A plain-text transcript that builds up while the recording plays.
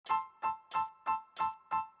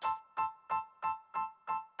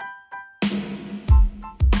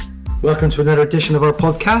Welcome to another edition of our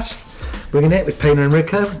podcast, Winging It with Painter and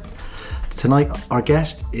Rico. Tonight our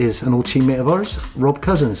guest is an old teammate of ours, Rob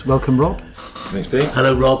Cousins. Welcome, Rob. Thanks, Dave.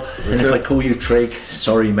 Hello, Rob. And if I call you Trig,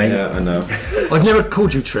 sorry, mate. Yeah, I know. I've never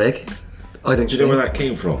called you Trig. I don't. Do you know where that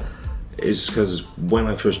came from? It's because when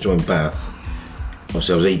I first joined Bath,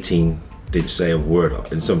 obviously I was 18, didn't say a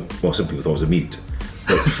word, and some people thought I was a mute.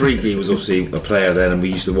 But Freaky was obviously a player then, and we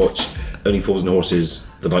used to watch Only Fools and Horses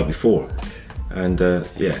the night before. And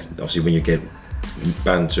obviously when you get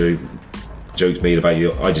banter, jokes made about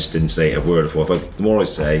you, I just didn't say a word. I thought, the more I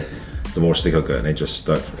say, the more stick I got, and it just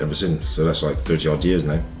stuck ever since. So that's like 30 odd years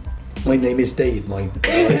now. My name is Dave, mine.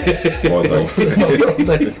 Well done.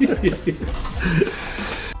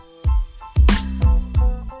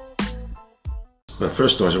 But I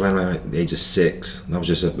first started around at the age of 6, and I was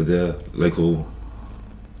just up with the local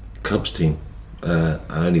Cubs team. I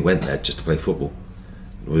only went there just to play football.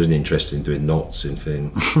 I wasn't interested in doing knots and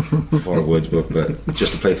anything forwards, but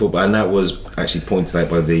just to play football. And that was actually pointed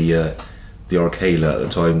out by the Arcala at the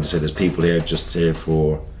time. Said there's people here just here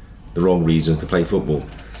for the wrong reasons to play football.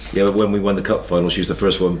 Yeah, but when we won the cup final, she was the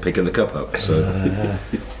first one picking the cup up. So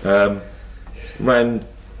ran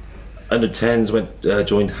under 10s,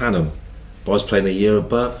 joined Hannam. But I was playing a year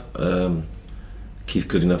above. Keith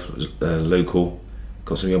Goodenough was local.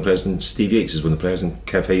 Got some young players, and Steve Yates is one of the players, and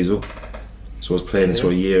Kev Hazel. So I was playing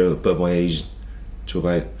sort of a year above my age to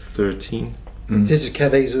about 13. This is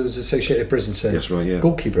Kev Hazel's Associated Prison Centre. Yes, right, yeah.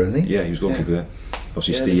 Goalkeeper, isn't he? Yeah, he was goalkeeper there.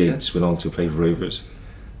 Obviously Steve Yates went on to play for Rovers.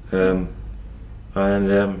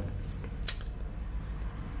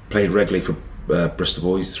 Played regularly for Bristol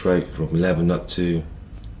Boys throughout from 11 up to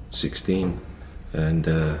 16. And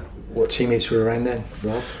what teammates were around then,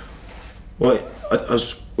 Rob? well, I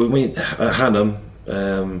was when we at Hannam,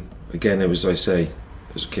 again it was, I say,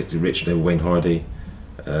 it was a kid, Richard, Wayne Hardy,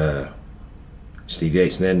 Steve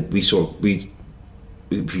Yates, and then we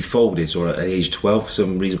folded sort of at age 12 for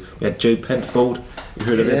some reason. We had Joe Penfold. You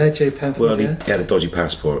heard of him? Yeah, Joe Penfold. Well, he had a dodgy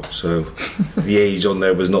passport, so the age on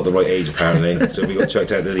there was not the right age apparently. So we got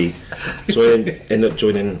chucked out of the league. So I ended up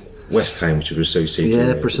joining West Ham, which was associated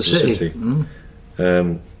with Bristol City.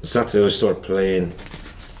 Saturday I started playing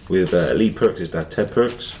with Lee Perks, his dad, Ted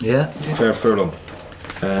Perks. Yeah. Fair Furlong.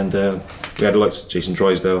 And we had the likes of Jason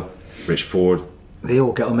Drysdale, Rich Ford. They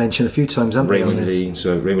all get a mention a few times, haven't they? Raymond Lee.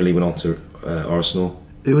 So Raymond Lee went on to Arsenal.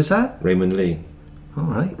 Who was that? Raymond Lee. All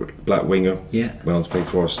right. Black winger. Yeah. Went on to play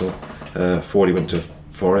for Arsenal. Fordy went to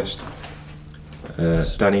Forest.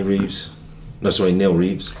 Danny Reeves. No, sorry, Neil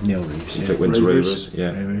Reeves. Neil Reeves, He went to Rovers.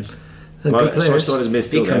 Yeah. Good So I players. started as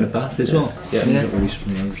midfield. He came to Bath as well. Yeah. Yeah. Well,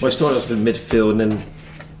 I started off in midfield, and then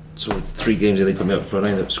sort of 3 games in they put me up front. I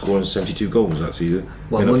ended up scoring 72 goals that season.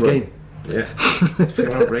 One Going up front. game. Yeah.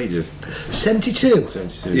 Fair outrageous. 72.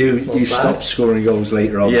 72. You bad. stopped scoring goals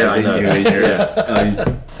later on. Yeah, I didn't know.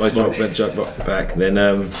 you? I dropped back. Then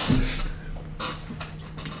I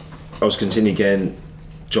was continuing again.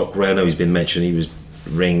 Jock Reno, he's been mentioned. He was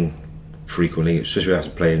ring frequently, especially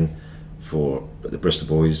after playing for the Bristol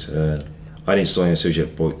Boys. I didn't sign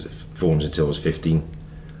associate forms until I was 15.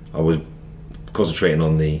 I was concentrating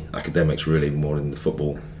on the academics really more than the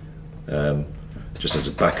football, just as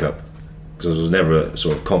a backup, because I was never a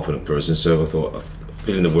sort of confident person. So I thought, I'm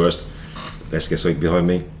feeling the worst, let's get something behind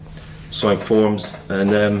me. Signed forms,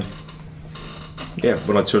 and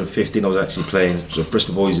when I turned 15, I was actually playing sort of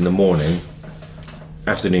Bristol Boys in the morning,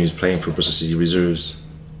 afternoons playing for Bristol City Reserves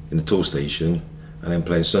in the tool station, and then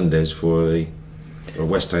playing Sundays for the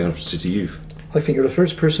West Ham City Youth. I think you're the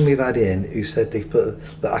first person we've had in who said they've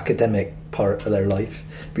put the academic part of their life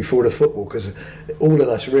before the football, because all of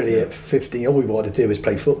us really at 15, all we wanted to do was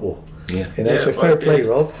play football. Yeah. You know, Yeah, so fair but- play,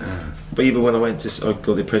 Rob. But even when I went to, I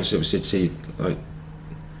got the apprenticeship with City, like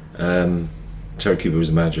Terry Cooper was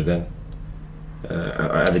the manager then.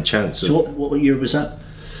 I had a chance of, So what year was that?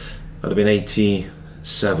 I'd have been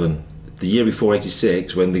 87. The year before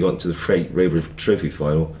 86, when they got into the Freight Rover Trophy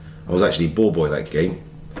final, I was actually ball boy that game.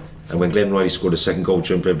 And when Glenn Riley scored a second goal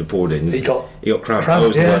jumping over the boardings, He got cramp. cramp, I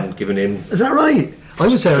was yeah. the one giving him. Is that right? I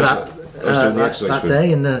was there I was doing the exercise that with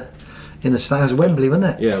him. day in the stands of Wembley,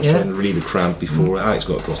 wasn't it? Yeah, I was trying to relieve the cramp before Alex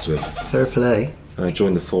got across to him. Fair play. And I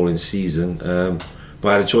joined the following season. But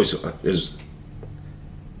I had a choice. It was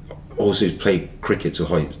also played cricket to a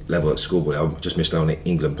high level at school, but I just missed out on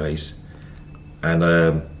England place. And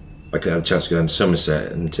I had a chance to go down to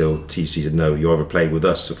Somerset until TC said, no, you either play with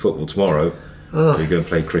us for football tomorrow or you go and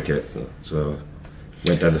play cricket. So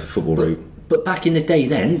went down the football route. But back in the day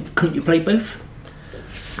then, couldn't you play both?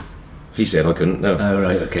 He said I couldn't, no. Oh,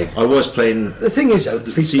 right, okay. I was playing. The thing is, though,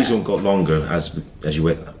 The season got longer as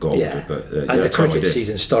you got older. yeah, But, and the that time I cricket did.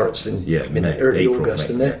 season starts in Yeah, early April, August,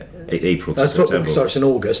 May, isn't it? April to As football September. starts in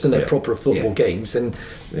August, and they're Yeah. proper football Yeah. games, then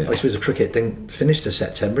Yeah. I suppose the cricket didn't finish to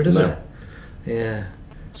September, does No. it? Yeah.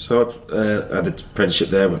 So I had the apprenticeship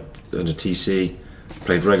there under TC,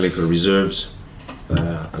 played regularly for the reserves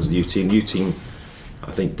as a youth team. Youth team,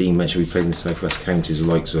 I think Dean mentioned we played in the South West Counties, the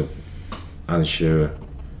likes of Alan Shearer,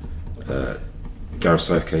 Gareth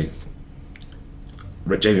Southgate.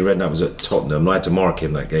 Jamie Redknapp was at Tottenham, and I had to mark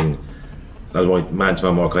him that game. That was my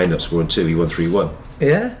man-to-man mark. I ended up scoring 2, he won 3-1.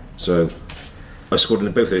 Yeah? So I scored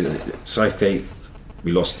in both those. Southgate,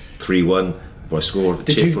 we lost 3-1, but I scored a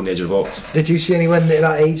Did chip you- from the edge of the box. Did you see anyone at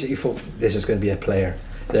that age that you thought this is going to be a player?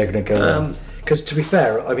 They're going to go. Because to be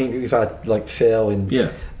fair, I mean, we've had like Phil and Yeah.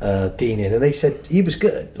 Dean in, and they said he was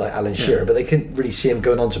good, like Alan Shearer, but they couldn't really see him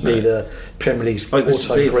going on to be No. the Premier League's This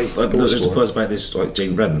all-time great goal there's a scorer. buzz about this, like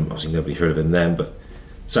James Redden. Obviously, nobody heard of him then, but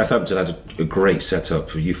Southampton had a great setup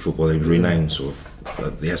for youth football. They were renowned, sort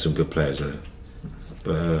of. They had some good players there,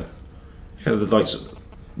 but yeah, the likes of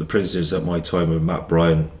the Princes at my time were Matt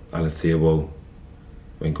Bryan, Alan Theobald,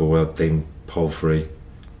 Wayne Gorwell, Dame Palfrey,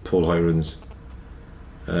 Paul Hirons.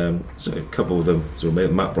 So a couple of them. So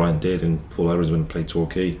Matt Bryan did, and Paul Hirons went and played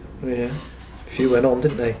Torquay. Yeah. A few went on,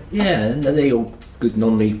 didn't they? Yeah, and they all good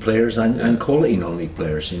non-league players and quality non-league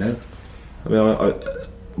players, you know. I mean,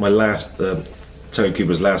 my last Terry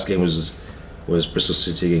Cooper's last game was Bristol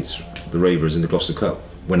City against the Ravers in the Gloucester Cup,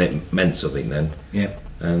 when it meant something then. Yeah,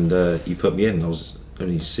 And he put me in. I was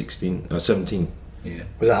only 17. yeah.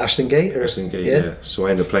 Was that Ashton Gate? Or? Wrestling Gate, yeah. So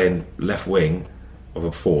I ended up playing left wing of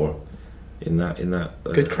a 4 in that.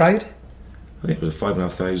 Good crowd? I think it was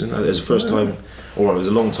 5,500. It was the first time, or it was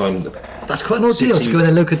a long time. That's quite an ordeal to go in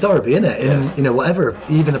a local derby, isn't it? In, you know, whatever,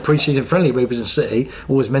 even a pre-season friendly, Rovers and City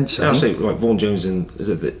always meant I'll something. say, like Vaughan Jones and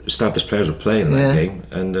the established players were playing in that game,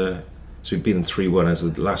 and so we beat them 3-1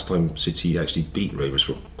 as the last time City actually beat Rovers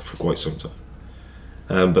for quite some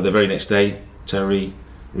time. But the very next day, Terry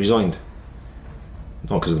resigned.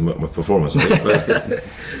 Not because of my performance, I think,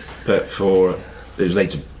 but for it was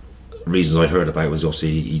later reasons I heard about was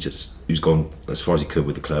obviously he was gone as far as he could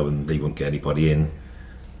with the club, and they wouldn't get anybody in.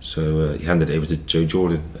 So he handed it over to Joe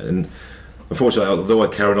Jordan, and unfortunately, although I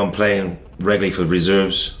carried on playing regularly for the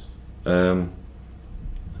reserves,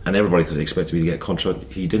 and everybody thought they expected me to get a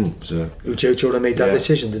contract, he didn't. So Joe Jordan made that Yeah.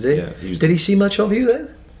 decision, did he? Yeah, Did he see much of you then?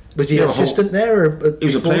 Was he Yeah, an assistant there? Or he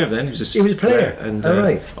was a before? player then. He was a player. and Oh,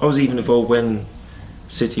 right. I was even involved when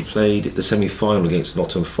City played the semi-final against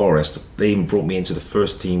Nottingham Forest. They even brought me into the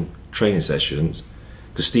first team training sessions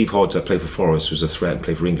because Steve Hodge, that played for Forest, was a threat and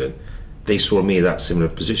played for England. They saw me at that similar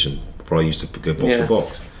position where I used to go box to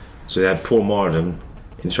box. So they had Paul Marden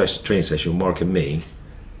in training session marking me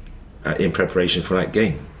in preparation for that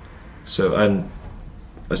game. So, and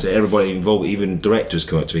I say everybody involved, even directors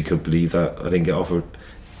come up to me, couldn't believe that I didn't get offered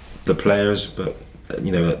the players, but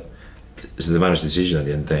you know, this is the manager's decision at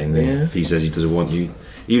the end of the day. And if he says he doesn't want you,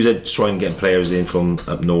 he was trying to get players in from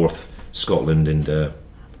up north, Scotland and sort of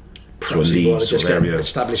Perhaps he wanted Leeds to just sort of get area.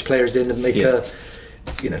 established players in and make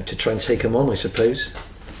to try and take them on, I suppose.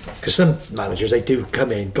 Because some managers, they do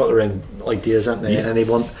come in, got their own ideas, haven't they? Yeah. And they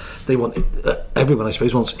want everyone, I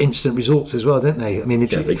suppose, wants instant results as well, don't they? I mean, if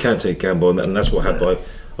They can't take a gamble, and that's what happened.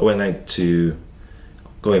 I went out to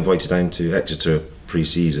got invited down to Exeter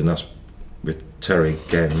pre-season. That's with Terry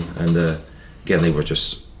again, and again they were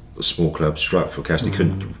just a small club strapped for cash. They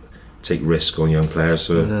couldn't take risk on young players,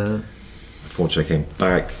 so unfortunately I came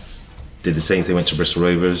back, did the same thing, went to Bristol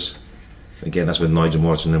Rovers. Again, that's when Nigel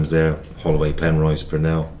Martin was there, Holloway, Penrice,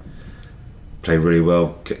 Purnell. Played really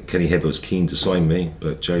well. Kenny Hibbert was keen to sign me,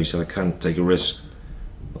 but Jerry said I can't take a risk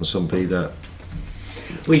on somebody that.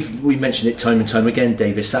 We mentioned it time and time again,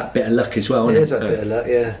 Davis. That bit of luck as well, it isn't is that bit of luck,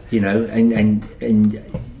 yeah. You know,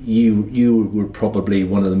 and you were probably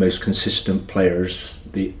one of the most consistent players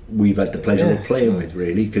that we've had the pleasure of playing with,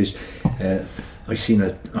 really, because I seen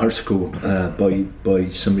an article by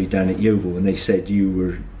somebody down at Yeovil, and they said you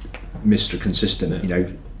were Mr. Consistent. You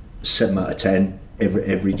know, 7 out of 10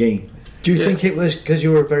 every game. Do you think it was because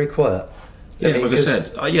you were very quiet? Yeah, mean, like I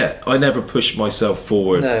said, I never pushed myself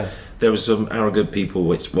forward. No. There was some arrogant people,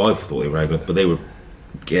 which I thought they were arrogant, but they were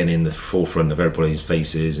getting in the forefront of everybody's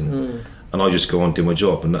faces, and I just go on and do my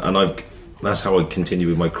job, and that's how I continue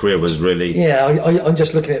with my career. Was really I'm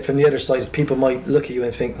just looking at it from the other side. People might look at you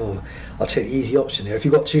and think, "Oh, I'll take the easy option here." If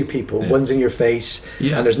you've got two people, one's in your face,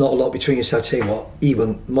 and there's not a lot between you, so I'll tell you what, he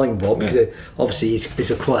won't mind Bob because obviously he's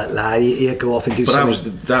a quiet lad. He'll go off and do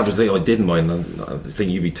something. that was the thing I didn't mind. And the thing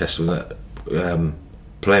you'd be tested with that.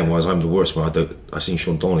 Playing wise, I'm the worst one. I seen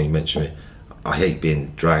Sean Donnelly mention me. I hate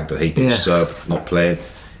being dragged. I hate being subbed, not playing.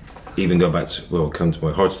 even going back to, come to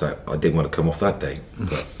my heart attack, I didn't want to come off that day,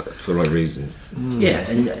 but for the right reasons. Yeah,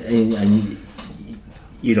 and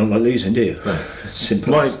you don't like losing, do you? No.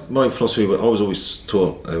 Simple. My philosophy, I was always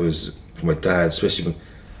taught, I was from my dad, especially,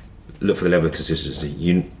 look for the level of consistency.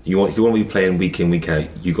 If you want to be playing week in, week out,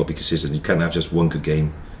 you got to be consistent. You can't have just one good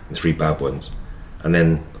game and 3 bad ones. And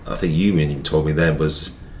then I think you even told me then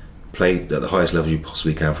was play at the highest level you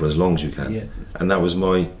possibly can for as long as you can. Yeah. And that was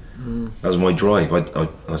my drive.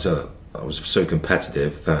 I said I was so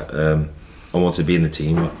competitive that I wanted to be in the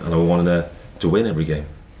team and I wanted to win every game.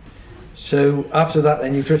 So after that,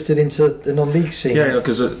 then you drifted into the non-league scene. Yeah,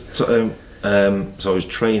 because so I was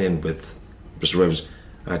training with Bristol Rovers.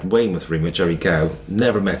 I had Weymouth ring with Jerry Gow,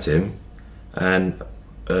 never met him, and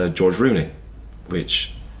George Rooney,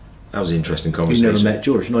 which that was an interesting conversation. You never met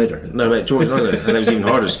George neither? No, I met George neither, and it was even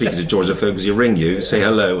harder speaking to George on the phone because he ring you, say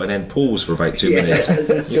hello, and then pause for about 2 minutes.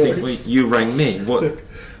 You think, well, you rang me, what?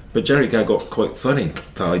 But Jerry Gow got quite funny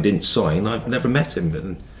that I didn't sign. I've never met him,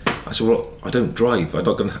 and I said, well, I don't drive. I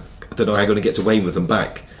don't know how I'm going to get to Weymouth and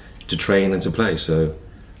back to train and to play. So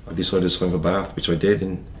I decided to sign for Bath, which I did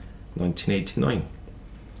in 1989.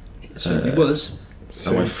 It was.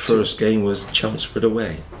 And my first game was Chelmsford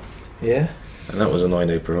away. Yeah. And that was a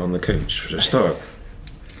 9-opener on the coach for the start.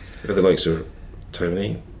 With the likes of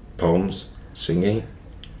Tony, Palms, Singy.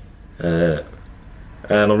 And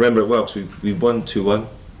I remember it well because we won 2-1.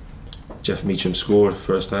 Jeff Meacham scored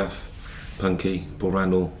first half. Punky, Paul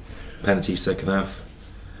Randall, penalty second half.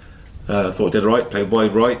 I thought I did right, played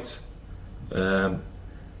wide right.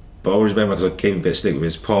 But I always remember because I gave him a bit of stick with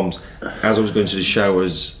his Palms. As I was going to the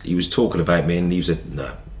showers, he was talking about me and he said,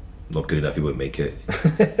 "No, not good enough, he won't make it.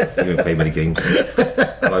 He won't play many games."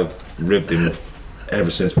 And I've ribbed him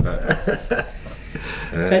ever since for that.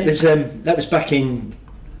 That was back in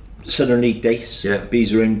Southern League days, Yeah.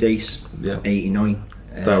 Beezer own days, Yeah. 89.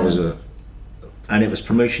 That was a and it was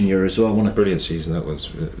promotion year as well, wasn't it? brilliant season, that was.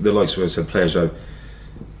 The likes of us had players, we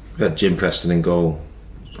had Jim Preston in goal,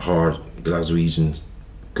 hard, Glaswegian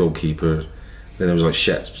goalkeeper. Then there was like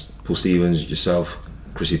Shet, Paul Stevens, yourself,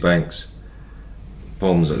 Chrissy Banks,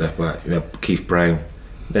 Palms at left back, you had Keith Brown.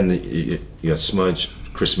 Then you had Smudge,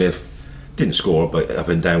 Chris Smith, didn't score, but up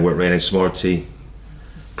and down, worked Ryan Smarty,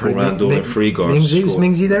 Paul Randall and Freegard. Was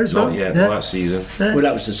Mingsy there as well? Not yet, not that season. Well,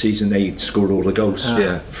 that was the season they scored all the goals.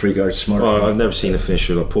 Yeah. Freegard, Smart. Oh, I've never seen a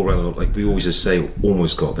finisher like Paul Randall. Like we always just say,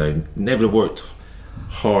 almost got there. Never worked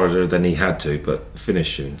harder than he had to, but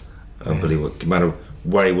finishing, unbelievable. No matter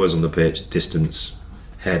where he was on the pitch, distance,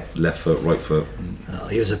 head, left foot, right foot. Oh,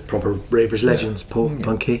 he was a proper Ravers legend, Paul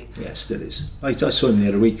Punky. Yeah, still is. I saw him the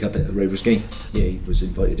other week up at the Rovers game. Yeah, he was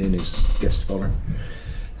invited in as guest scholar,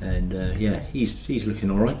 and he's looking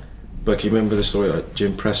all right. But can you remember the story? Like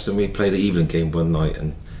Jim Preston, we played an evening game one night,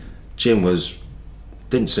 and Jim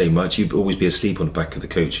didn't say much. He'd always be asleep on the back of the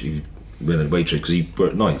coach. He'd win a waitress because he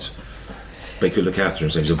worked nights. But he could look after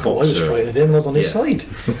him, so he was a boxer. I was frightened of him. I was on his side.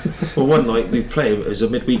 Well, one night we played. It was a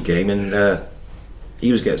midweek game, and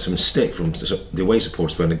he was getting some stick from the away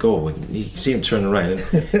supporters behind the goal, and you see him turn around, and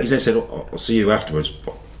he then said, "I'll see you afterwards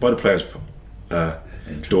by the players'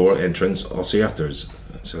 door entrance. I'll see you afterwards."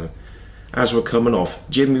 So, as we're coming off,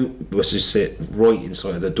 Jim was to sit right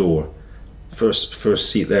inside of the door,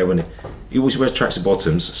 first seat there. When he always wears tracksuit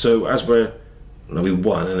bottoms. So as we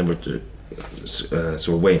won, and then we're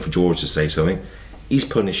so we're waiting for George to say something. He's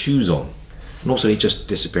putting his shoes on, and also he just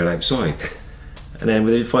disappeared outside. And then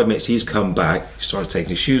within 5 minutes, he's come back, started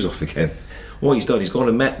taking his shoes off again. What he's done, he's gone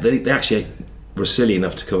and met. They actually were silly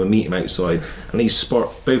enough to come and meet him outside, and he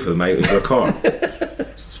sparked both of them out into a car.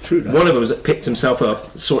 It's true. One of them picked himself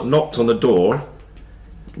up, sort of knocked on the door.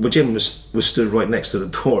 Well, Jim was stood right next to the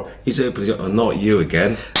door. He's opened. He's like, "Oh, not you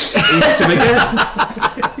again." He hit him again.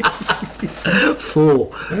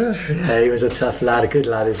 Fool. Yeah, he was a tough lad, a good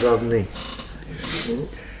lad as well, wasn't he?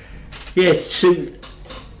 Yeah. So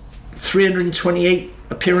 328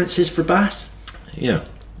 appearances for Bath. Yeah.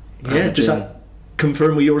 Yeah. Does that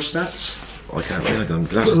confirm with your stats? I can't remember. I'm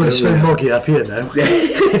glad. Well, it's so moggy up here now.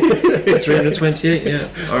 328. Yeah.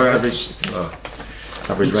 Our average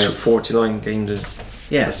around 49 games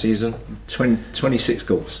a season. 26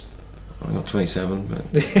 goals. I got 27,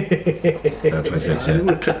 but 26. Yeah.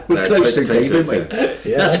 We're closer, David.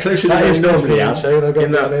 Yeah, that's closer that than is normally.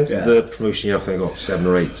 In the promotion year, I think I got 7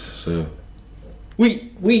 or 8. So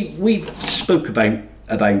we spoke about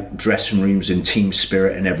dressing rooms and team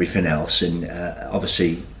spirit and everything else, and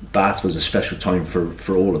obviously Bath was a special time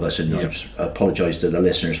for all of us, and I apologise to the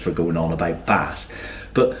listeners for going on about Bath,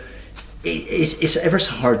 but it's ever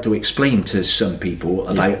so hard to explain to some people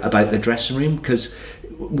about the dressing room, because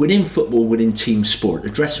within football, within team sport, the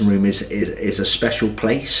dressing room is a special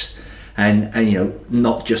place, and you know,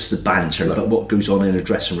 not just the banter, but what goes on in a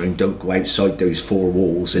dressing room. Don't go outside those four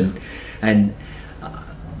walls, and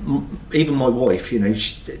even my wife, you know,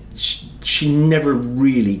 she never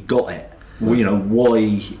really got it. You know,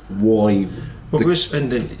 why. Well, we're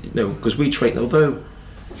spending, you know, because we train. Although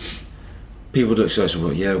people look say,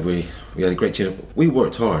 well, yeah, we had a great team. We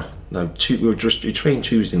worked hard. Now, you train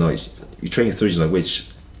Tuesday night, you train Thursday night, which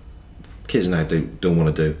kids now don't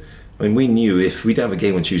want to do. I mean, we knew if we didn't have a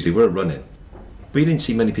game on Tuesday, we're running. But you didn't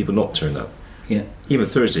see many people not turn up. Yeah. Even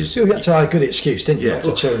Thursdays. So you had to have a good excuse, didn't you, not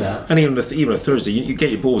to turn up? And even a Thursday, you get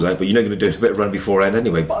your balls out, but you're not going to do a bit of run beforehand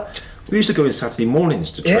anyway. But we used to go in Saturday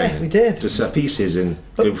mornings to train. Yeah, we did. To set pieces and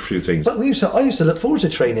go through things. But I used to look forward to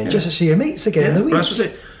training just to see your mates again in the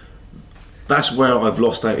week. That's where I've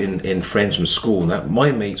lost out in friends from school. That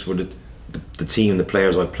my mates were the team, the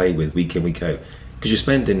players I played with week in, week out. Because you're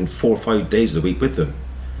spending 4 or 5 days of the week with them.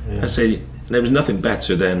 Yeah. I say there was nothing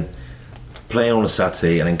better than playing on a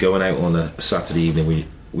Saturday and then going out on a Saturday evening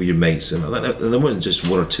with your mates. And there wasn't just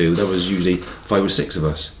one or two. There was usually 5 or 6 of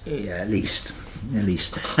us. Yeah, at least.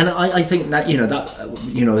 And I think that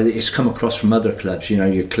it's come across from other clubs. You know,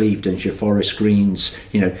 your Clevedons, your Forest Greens.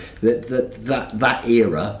 You know, that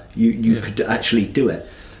era, you could actually do it.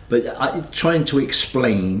 But trying to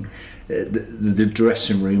explain the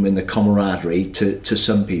dressing room and the camaraderie to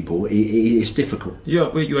some people is difficult. Yeah,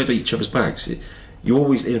 well, you had each other's backs. You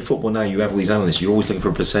always, in football now, you have all these analysts. You're always looking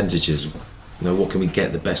for percentages. You know, what can we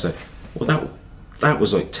get the best out? Well, that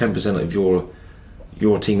was like 10% of your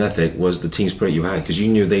team ethic was the team spirit you had, because you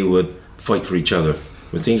knew they would fight for each other.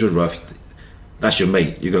 When things were rough, that's your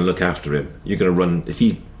mate. You're going to look after him. You're going to run. If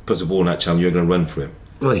he puts a ball in that channel, you're going to run for him.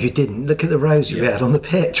 Well, if you didn't, look at the rows you had on the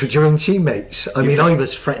pitch with your own teammates. I mean, I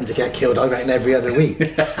was threatened to get killed, I reckon, every other week.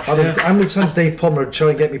 I mean, how many times Dave Palmer would try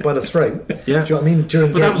and get me by the throat? Yeah. Do you know what I mean?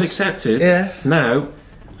 During but games. That was accepted. Yeah. Now,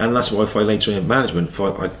 and that's why I find later in management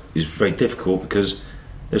is very difficult, because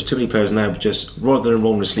there's too many players now just, rather than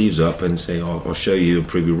rolling their sleeves up and say, I'll show you and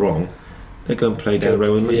prove you wrong, they go and play down the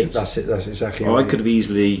road with me. That's it, that's exactly right. I could have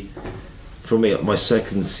easily, for me, my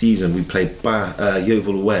second season, we played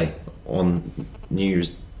Yeovil away on New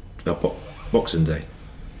Year's Boxing Day.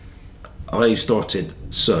 I started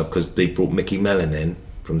sub because they brought Mickey Mellon in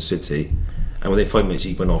from City, and within 5 minutes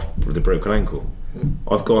he went off with a broken ankle.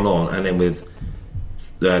 I've gone on, and then with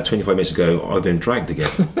 25 minutes ago I've been dragged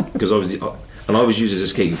again because I was used as a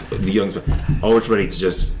escape. The young, I was ready to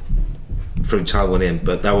just throw child one in,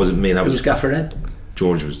 but that wasn't me. That was Gaffer then?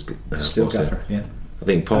 George was still Gaffer. Yeah. I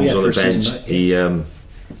think Pom's on the bench. Season, he had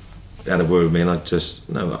a word with me, and I just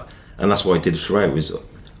and that's what I did throughout. Was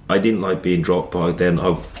I didn't like being dropped, but then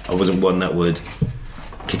I wasn't one that would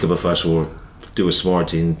kick up a fuss or do a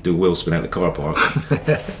smarty and do a wheel spin out the car park.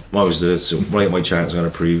 I was when I get my chance, I'm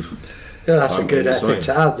going to prove. Yeah, that's a good ethic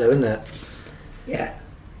to have, though, isn't it? Yeah.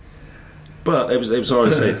 But it was hard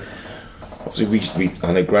to say. Obviously,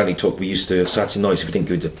 I know Granny talked. We used to Saturday nights, if we didn't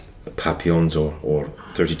go to Papillons or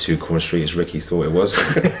 32 Corner Street, as Ricky thought it was.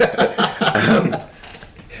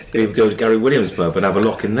 We would go to Gary Williams' pub and have a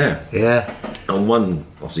lock in there. Yeah. And one,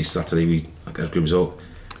 obviously Saturday, I got a good result.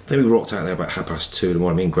 Then we rocked out there about 2:30 in the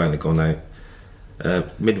morning. Me and Grant had gone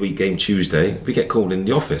out. Midweek game Tuesday, we get called in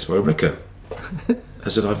the office by Rico. I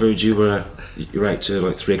said, I've heard you're out to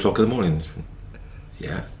like 3 o'clock in the morning.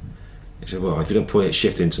 Yeah. He said, well, if you don't put a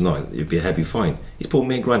shift in tonight, it'd be a heavy fine. He's pulled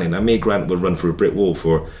me and Grant in. And me and Grant would run through a brick wall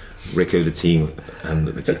for Rico, the team, and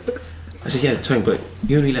the team. I said, yeah, Tony, but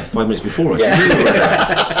you only left 5 minutes before us. Yeah.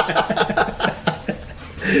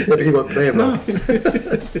 But you weren't playing well.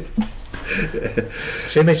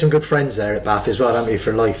 So you made some good friends there at Bath as well, haven't you,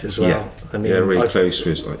 for life as well? Yeah, I mean, really close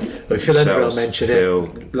with like Phil Endrell mentioned Phil,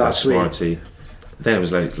 it last week. Smarty. Then it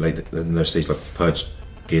was like in their stage like Pudge,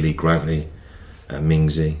 Gilly, Grantley,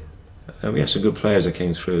 Mingsy. We had some good players that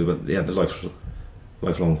came through, but yeah, the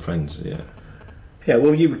lifelong friends. Yeah. Yeah.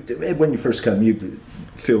 Well, when you first came,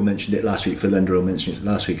 Phil mentioned it last week. Phil Endrell mentioned it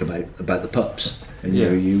last week about the pups, and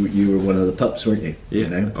you were one of the pups, weren't you? Yeah. You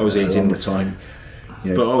know, I was 18 at the time.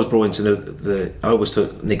 You know. But I was brought into I always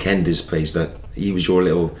took Nick Hender's place. That he was your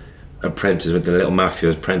little apprentice, with the little mafia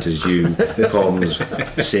apprentice, you, Poms,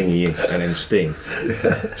 Singy, and then Sting.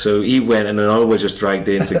 So he went, and then I was just dragged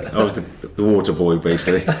into. I was the water boy,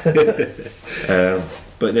 basically.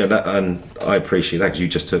 But and I appreciate that, because you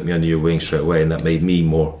just took me under your wing straight away, and that made me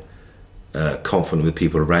more confident with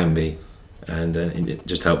people around me, and it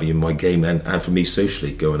just helped me in my game and for me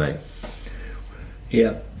socially going out.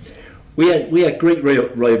 Yeah, we had great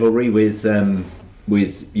rivalry with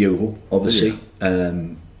Yeovil, obviously.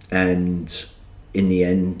 Yeah. And in the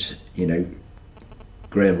end,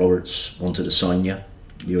 Graham Roberts wanted to sign you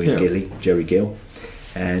and Gilly, Jerry Gill,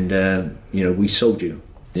 and we sold you.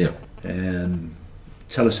 Yeah.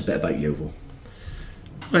 Tell us a bit about Yeovil.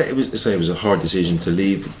 Well, it was a hard decision to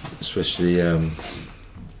leave, especially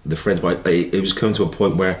the friends. But it was coming to a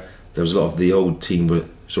point where there was a lot of the old team were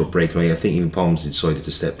sort of breaking away. I think even Palms decided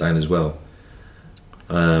to step down as well.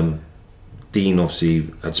 Dean obviously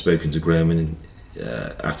had spoken to Graham, and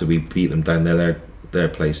after we beat them down their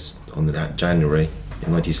place on that January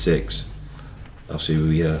in '96, obviously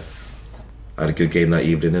we had a good game that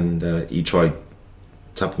evening, and he tried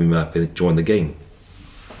tapping me up and join the game.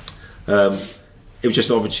 It was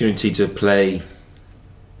just an opportunity to play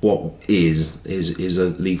what is a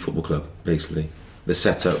league football club, basically. The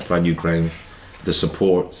setup, brand new ground, the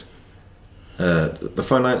support, the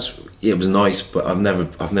finance. It was nice, but I've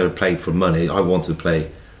never played for money. I wanted to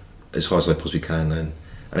play as hard as I possibly can, and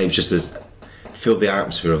it was just this feel the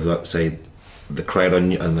atmosphere of that. Say the crowd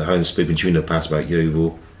and how I spoken to you in the past about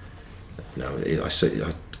Yeovil.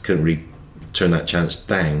 I couldn't really turn that chance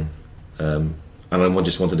down. And I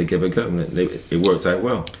just wanted to give it a go, and it worked out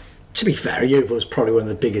well. To be fair, Yeovil was probably one of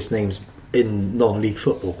the biggest names in non-league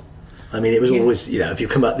football. I mean, it was always, if you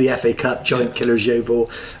come up the FA Cup, Giant Killers,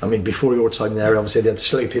 Yeovil. I mean, before your time there, obviously they had the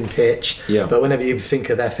sloping pitch. Yeah. But whenever you think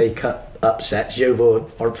of FA Cup upsets,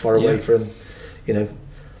 Yeovil aren't far away from,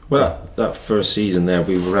 Well, that first season there,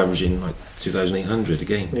 we were averaging like 2,800 a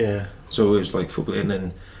game. Yeah. So it was like football, and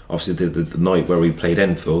then obviously the night where we played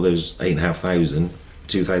Enfield, there was 8,500,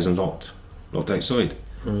 2,000 locked outside.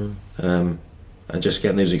 And just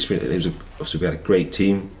getting those experiences, obviously we had a great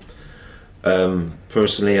team.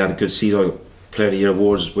 Personally, I had a good season. I got Player of the Year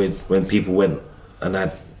awards when people went and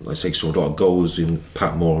had, like, say, sort of a lot of goals in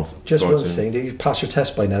Patmore. Just Brighton. one thing, did you pass your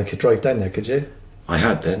test by now? Could drive down there, could you? I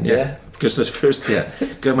had then, yeah. Because the first,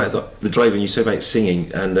 going back to the driving, you said about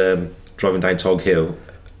singing and driving down Tog Hill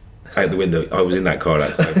out the window. I was in that car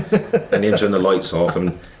that time, and then turned the lights off,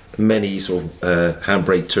 and many sort of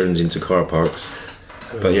handbrake turns into car parks.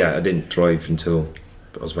 But yeah, I didn't drive until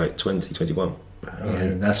I was about 20, 21.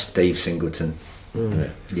 Yeah, that's Dave Singleton.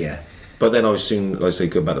 Yeah. But then I was soon, like I say,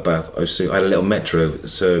 going back to Bath, I had a little metro,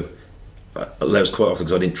 so that was quite often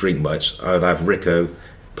because I didn't drink much. I would have Rico,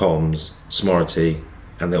 Palms, Smarty,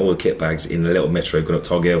 and then all the kit bags in the little metro going up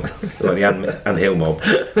Tog Hill, like the Ant Hill mob.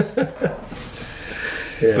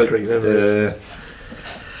 Yeah, but, great memories.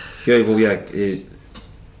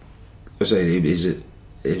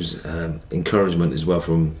 It was encouragement as well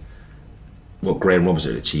from what Graham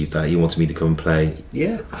Robertson had achieved, that he wanted me to come and play.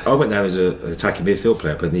 Yeah. I went down as an attacking midfield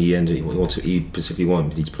player, but in the end he specifically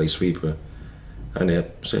wanted me to play sweeper. And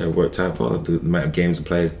so it worked out well, the amount of games I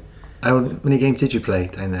played. How many games did you play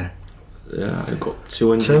down there? I got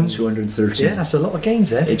 213. Yeah, that's a lot of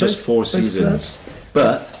games there. In just 4 seasons.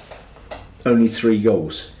 But only 3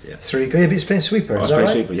 goals. Yeah. 3 goals. But it's playing sweeper. I was playing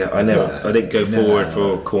sweeper. Yeah, I didn't go forward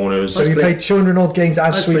for corners. So you played 200 odd games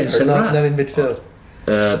as sweeper, not in midfield.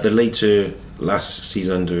 The later last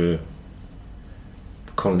season under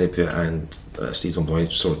Colin Napier and Steve Thompson, I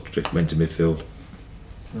sort of went to midfield.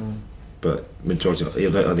 But majority, I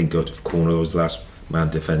didn't go to corner. I was the last man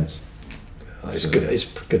defence. It's good.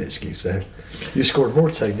 It's a good excuse there. You scored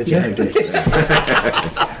more time, did you? Yeah, I did.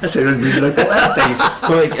 That's the only reason I got that, Dave.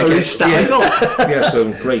 Yeah,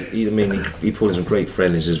 some great. I mean, he pulled in some great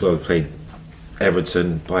friendlies as well. We played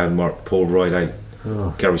Everton, Bayern, Mark, Paul Rideout,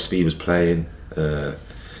 Gary Speed was playing. Then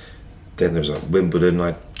there was like Wimbledon.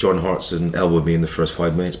 Like John Hartson elbowed me in the first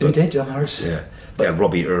 5 minutes. Who did, John Hartson? Yeah, they had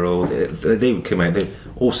Robbie Earl. They would come out. They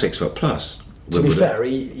all 6 foot plus. To be fair,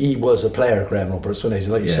 he was a player, Graham Roberts, wasn't he?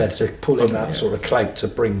 Like you said, to pull in that sort of clout to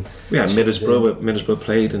bring. We had Middlesbrough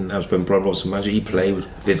played, and that was when Brian Robson manager. He played with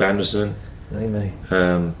Viv Anderson.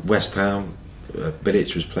 West Ham,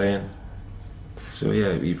 Bilic was playing. So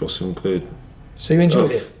yeah, he brought some good. So you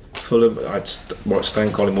enjoyed it? Fulham, I'd Stan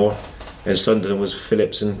Collymore, and Sunderland was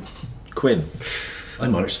Phillips and Quinn. I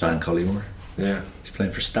marched Stan Collymore. Yeah.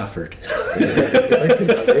 Playing for Stafford.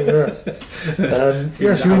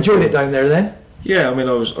 Yes, you enjoyed it down there then? Yeah, I mean,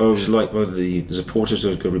 I was liked by the supporters.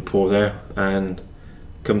 There was a good rapport there, and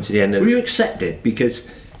come to the end. Were you accepted because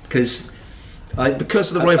of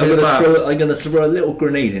the rivalry? I'm going to throw a little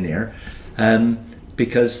grenade in here,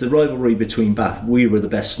 because the rivalry between Bath, we were the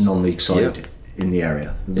best non-league side in the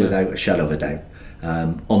area, without a shadow of a doubt,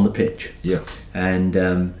 on the pitch. Yeah, and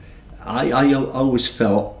I always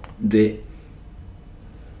felt that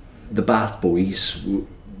the Bath boys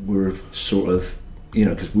were sort of,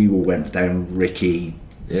 because we all went down, Ricky,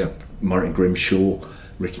 Martin Grimshaw,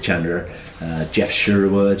 Ricky Chandler, Jeff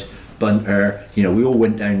Sherwood, Bunter, we all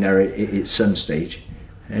went down there at some stage,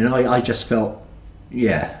 and I just felt,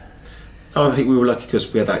 I think we were lucky because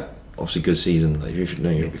we had that obviously good season.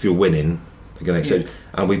 If you're winning, again. So,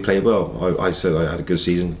 and we played well. I said I had a good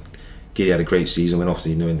season. Giddy had a great season. Went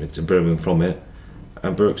obviously into Birmingham from it,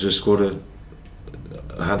 and Burke just scored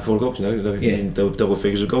a handful of goals. In double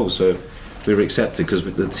figures of goals. So we were accepted because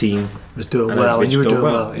the team was doing well, and you were doing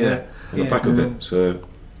well. Yeah, on the back of it. So.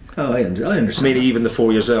 Oh, I understand. I mean, even the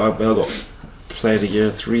 4 years there, I got Player of the Year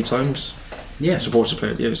 3 times. Yeah. Supporter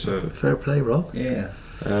Player of the Year. So fair play, Rob. Yeah.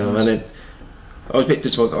 And then I was a bit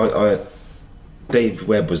disappointed. Dave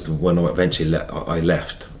Webb was the one I eventually I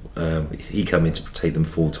left. He came in to take them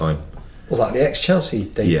full time. Was that the ex-Chelsea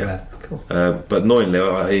Dave Webb? Cool. But annoyingly,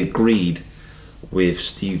 I agreed with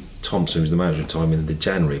Steve Thompson, who's the manager at the time, in the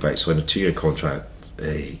January about signing a 2-year contract.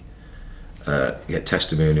 Get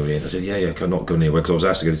testimonial in. I said, yeah, I'm not going anywhere because I was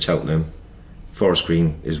asked to go to Cheltenham, Forest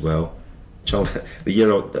Green as well. The year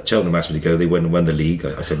that Cheltenham asked me to go, they went and won the league.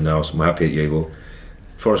 I said no, I'm happy at Yeovil.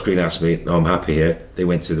 Forest Green asked me, no, I'm happy here. They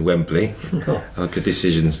went to the Wembley. Good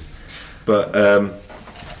decisions, but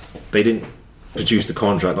they didn't produce the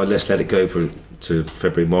contract. I let it go to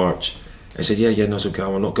February, March. I said, yeah, no, it's okay.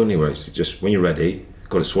 I'm not going anywhere. So just when you're ready,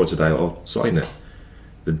 got it sorted out, I'll sign it.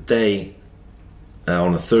 The day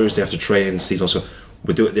on a Thursday after training, Steve Thompson,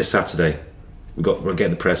 we'll do it this Saturday. We're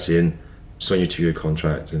getting the press in, sign your 2-year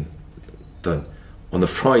contract, and done. On the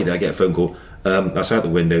Friday, I get a phone call. That's out the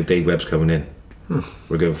window. Dave Webb's coming in.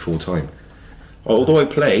 We're going full time. Although I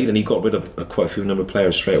played, and he got rid of quite a few number of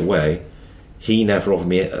players straight away, he never offered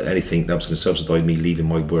me anything that was going to subsidise me leaving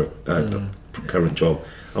my current job.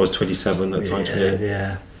 I was 27 at the time.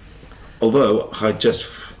 Yeah. Although I'd just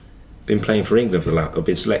been playing for England I've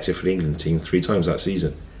been selected for the England team 3 times that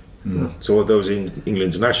season. So although I was in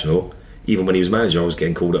England international, even when he was manager, I was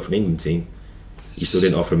getting called up for the England team. He still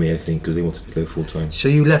didn't offer me anything because they wanted to go full time. So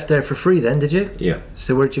you left there for free then, did you? Yeah.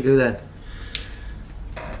 So where'd you go then?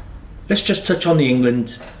 Let's just touch on the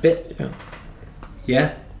England bit.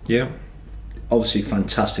 Yeah. Obviously,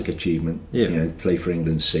 fantastic achievement. Yeah. Play for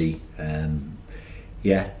England C. Who'd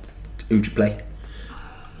you play?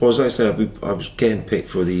 Well, as I said, I was getting picked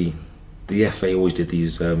for the FA. Always did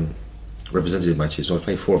these representative matches. So I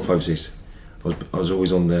played 4 or 5, 6. I was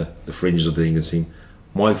always on the fringes of the England team.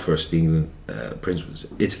 My first England appearance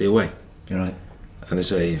was Italy away. You're right. And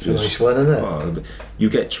it's a nice one, isn't it? You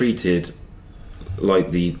get treated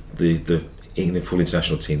like the England full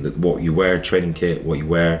international team. That what you wear, training kit, what you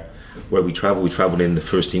wear, where we travelled in the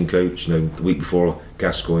first team coach. The week before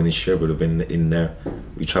Gascoigne and Sherwood have been in there.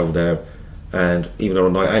 We travelled there, and even our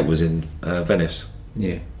night out was in Venice.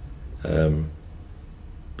 Yeah. But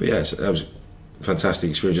yeah, that was a fantastic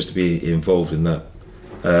experience just to be involved in that.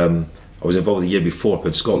 I was involved the year before up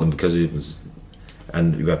in Scotland because it was,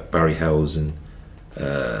 and we had Barry Hells and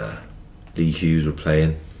Lee Hughes were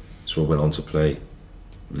playing, so I went on to play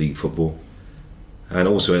league football, and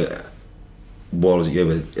also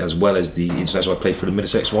as well as the international, I played for the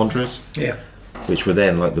Middlesex Wanderers, which were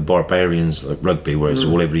then like the Barbarians, like rugby, where it's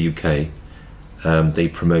all over the UK. They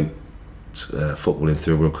promote football in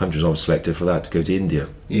third world countries. I was selected for that to go to India.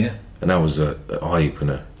 Yeah, and that was an eye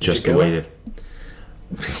opener. Just the way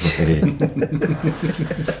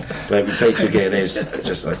but we played again. It was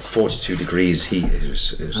just like 42 degrees heat. It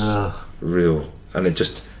was real, and it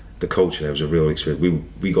just the culture there was a real experience.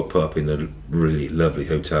 We got put up in a really lovely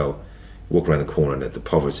hotel. Walk around the corner, and the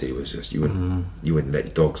poverty was just you wouldn't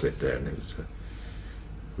let dogs live there. And it was a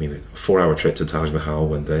 4-hour trip to Taj Mahal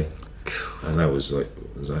one day, and that was like,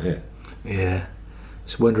 was that it? Yeah,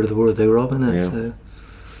 it's a wonder of the world they were on, isn't it? Yeah.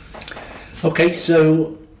 So. Okay,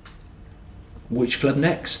 so which club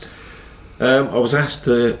next? I was asked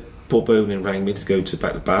Paul Bowden rang me to go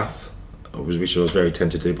back to Bath, which I was very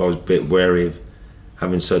tempted to do, but I was a bit wary of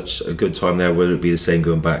having such a good time there, whether it be the same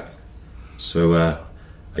going back. So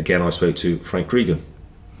again, I spoke to Frank Cregan,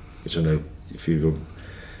 which I know a few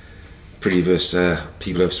previous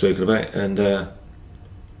people have spoken about, and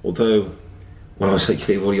although when I was at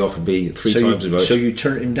Yeovil, he offered me 3 times as much. So you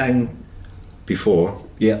turned him down before?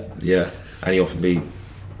 Yeah, and he offered me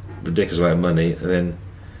ridiculous amount of money,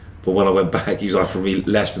 but when I went back, he was offering me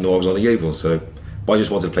less than what I was on at Yeovil. So, but I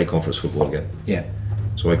just wanted to play conference football again. Yeah.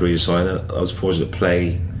 So I agreed to sign it. I was fortunate to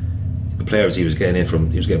play the players he was getting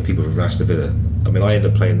people from Aston Villa. I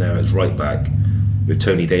ended up playing there as right back with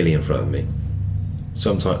Tony Daly in front of me.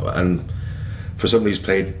 And for somebody who's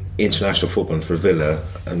played international football for Villa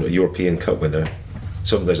and a European Cup winner,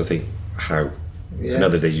 some days I think, how? Yeah. And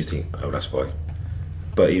other days you think, oh, that's why.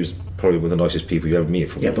 But he was probably one of the nicest people you ever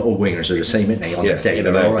meet. Yeah, but all wingers are the same, aren't they? On the day,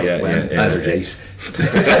 they're all right. Other days.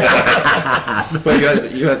 But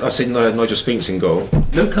I seen Nigel Spinks in goal.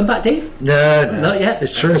 No comeback, Dave? No, not yet.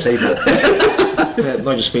 It's true.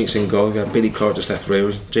 Nigel Spinks in goal. We had Billy Clark just left the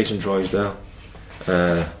Railways, Jason Drysdale,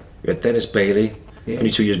 We had Dennis Bailey. Only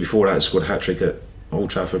 2 years before that, scored a hat trick at Old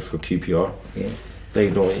Trafford for QPR.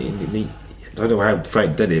 Dave Norton. I don't know how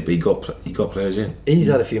Frank did it, but he got players in. He's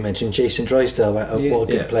had a few mentions. Jason Drysdale, what a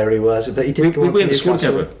good player he was, but he did go on to the school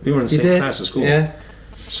together. We were in the same class at school. Yeah.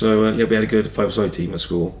 So we had a good 5-a-side team at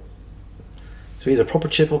school. So he's a proper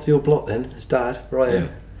chip off the old block then. His dad, Ryan.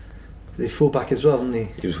 Yeah. He's full-back as well, isn't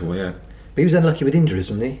he? He was full, yeah. But he was unlucky with injuries,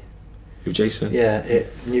 wasn't he? Who, Jason? Yeah,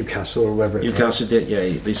 at Newcastle or wherever. Newcastle did.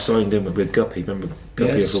 Yeah, they signed him with Guppy. Remember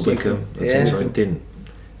Guppy for Wickham? Didn't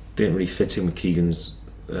really fit in with Keegan's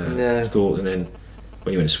thought, and then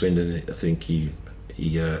when he went to Swindon, I think he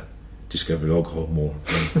discovered alcohol more.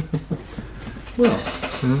 Well,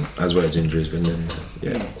 as well as injuries, but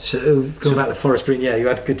then So going back to Forest Green, you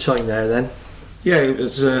had a good time there then. Yeah, it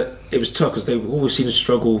was tough because they always seemed to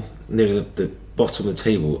struggle near the bottom of the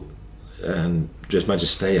table and just managed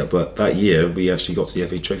to stay up. But that year we actually got to the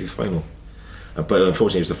FA Trophy final. But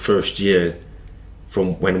unfortunately, it was the first year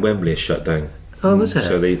from when Wembley shut down. Oh, was it?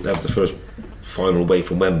 So that was the first final away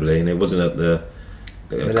from Wembley, and it wasn't at the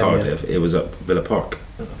Cardiff. It was at Villa Park.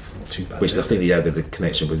 Oh, too bad. Which I think they had the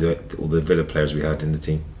connection with all the Villa players we had in the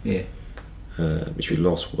team. Yeah. Which we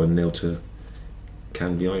lost 1-0 to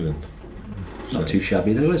Canvey Island. Not too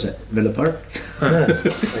shabby though, is it? Villa Park.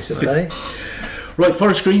 Nice to play. Right,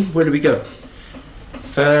 Forest Green, where do we go?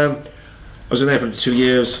 I was in there for 2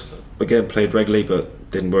 years. Again, played regularly,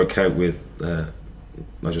 but didn't work out with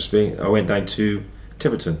Nigel Spink. I went down to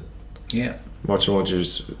Tiverton. Yeah. Martin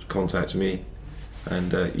Rogers contacted me,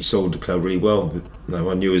 and he sold the club really well.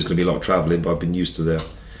 Now, I knew it was going to be a lot of travelling, but I've been used to that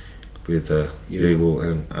with Yeovil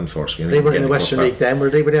and Forest Green. They weren't in the Western League then, were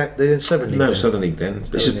they? Were they in Southern League? No, Southern League then.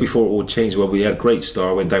 This is before it all changed. Well, we had a great start.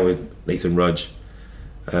 I went down with Nathan Rudge.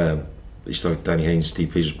 He started Danny Haynes,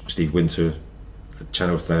 Steve Winter,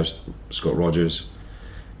 Channel House, Scott Rogers.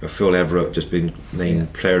 Phil Everett just been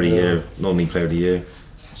named Player of the Year, non-league Player of the Year.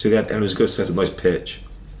 So and it was a good set, a nice pitch.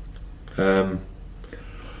 And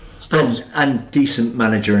decent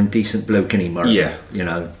manager and decent bloke, any Mark. Yeah, you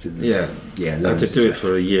know. Yeah. And to do it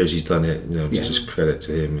for years, he's done it. Just credit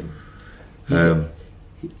to him.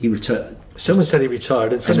 He retired. Someone said he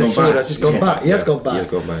retired, and someone said he's gone back. He has gone back. He has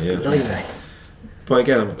gone back. Yeah. Blimey. But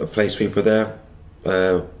again, I'm a play sweeper there.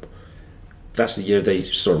 That's the year they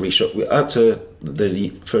sort of restructured. Up to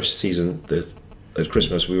the first season, at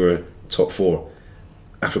Christmas, we were top 4.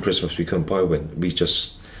 After Christmas, we couldn't buy a win. We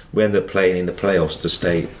ended up playing in the playoffs to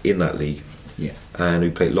stay in that league. Yeah. And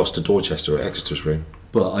we lost to Dorchester at Exeter's Ring.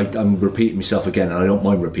 But I'm repeating myself again, and I don't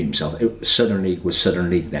mind repeating myself. Southern League was Southern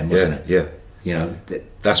League then, wasn't it? Yeah. You know.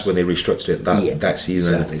 That's when they restructured it. That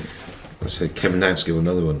season. Exactly. I said Kevin Nance gave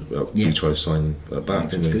another one. We tried to sign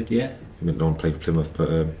back, didn't we? Good, yeah. He went on and played for Plymouth,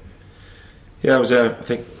 but I was there. I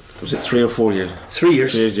think was it 3 or 4 years? 3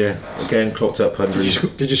 years. 3 years, yeah. Again, clocked up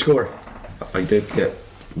 100. Did you score? I did get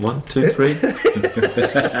 1, 2, 3.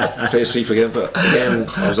 Play sleep again, but again,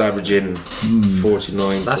 I was averaging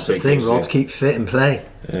 49. That's the thing, Rob. Keep fit and play.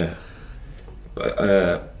 Yeah.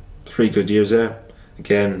 But 3 good years there.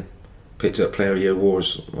 Again, picked up Player of the Year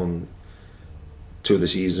awards on 2 of the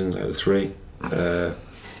seasons out of 3.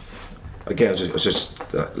 Again, it was just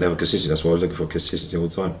that level of consistency. That's why I was looking for consistency all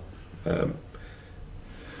the time.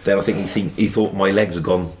 Then I think he thought my legs had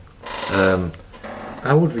gone.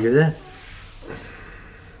 How old were you then?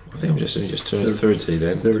 I think I'm just turned 30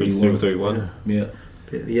 then. 31. Yeah.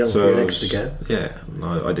 Young for your legs to go. Yeah,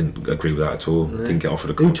 no, I didn't agree with that at all. Didn't get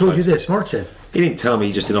offered a contract. Who told you this, Martin? He didn't tell me.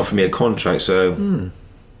 He just didn't offer me a contract. So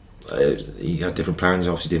he had different plans.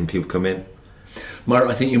 Obviously, different people come in. Mark,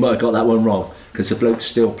 I think you might have got that one wrong because the bloke's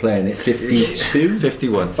still playing at 52.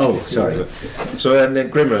 51. Oh, sorry. So and then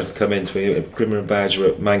Grimmer had come into me. Grimmer and Badge were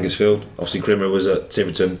at Mangotsfield. Obviously, Grimmer was at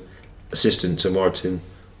Tiverton, assistant to Martin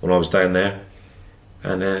when I was down there.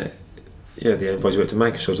 And the invited me to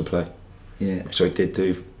Manchester to play. Yeah. So I did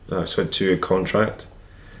do. Signed 2 year contract.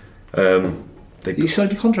 You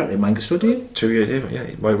signed a contract in Manchester, do you? 2 years,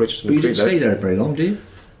 yeah. My Richardson. But you didn't stay there very long, do you?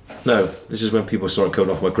 No. This is when people started coming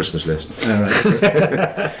off my Christmas list. All right.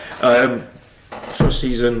 First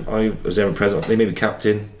season, I was there in present. They made me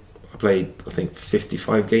captain. I played, I think,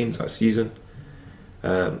 55 games that season.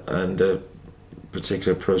 And a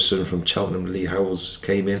particular person from Cheltenham, Lee Howells,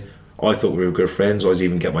 came in. I thought we were good friends. I was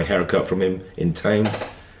even get my hair cut from him in town.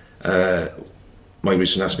 Mike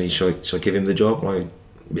Richardson asked me, should I give him the job? And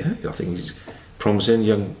I think he's promising,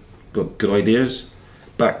 young, got good ideas.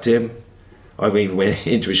 Backed him. I even went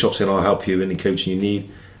into his shop saying, I'll help you any coaching you need.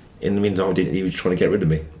 In the meantime, he was trying to get rid of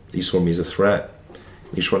me. He saw me as a threat.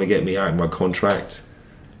 He was trying to get me out of my contract.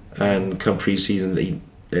 And come pre-season, he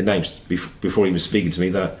announced before he was speaking to me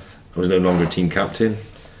that I was no longer a team captain.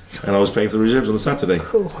 and I was playing for the reserves on the Saturday.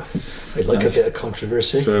 Oh, I like a bit of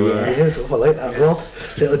controversy. So, I like that, Rob.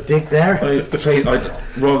 Little dig there.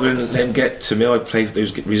 Rather than them get to me, I played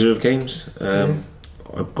those reserve games.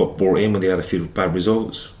 I got brought in when they had a few bad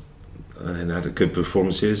results, and had good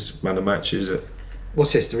performances, man of matches.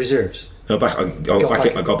 What's this? The reserves? No, I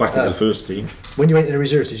got back into the first team. When you went in the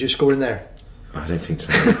reserves, did you score in there? I don't think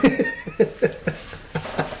so.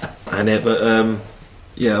 And then,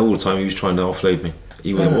 all the time he was trying to offload me.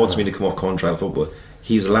 He wanted me to come off contract. I thought, but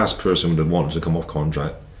he was the last person that wanted to come off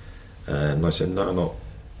contract, and I said, no,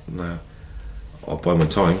 I'll buy my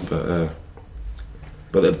time.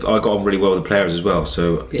 But I got on really well with the players as well.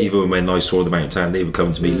 So even when I saw them out in town, they would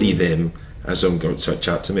come to me, leave him, and someone go and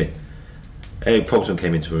chat to me. Anyway, Polton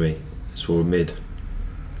came into me. It's for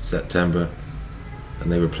mid-September,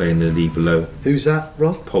 and they were playing the league below. Who's that,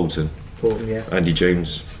 Rob? Polton, yeah. Andy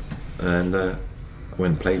Jones, and I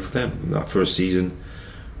went and played for them. That first season,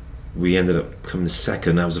 we ended up coming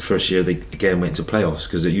second. That was the first year they again went to playoffs,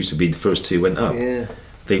 because it used to be the first two went up. Yeah.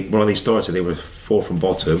 When they started, they were 4 from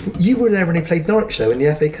bottom. You were there when they played Norwich, though, in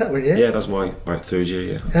the FA Cup, weren't you? Yeah, that's my third year.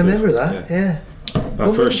 Yeah, I remember that. Yeah.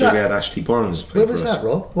 That first year we had Ashley Barnes. Where was that,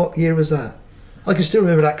 Rob? What year was that? I can still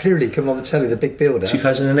remember that clearly, coming on the telly, the big builder.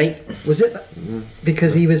 2008. Was it?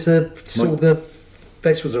 Because he was sort of the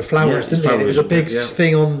vegetables or flowers, didn't he? And it was a big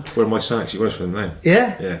thing on. Where my son actually works for them now.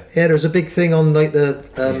 Yeah. There was a big thing on like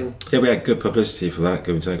the. We had good publicity for that.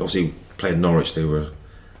 Obviously, playing Norwich, they were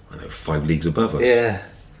 5 leagues above us.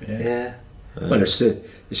 Yeah. Well, they've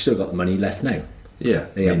still got the money left now. Yeah,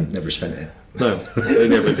 they haven't never spent it. No, they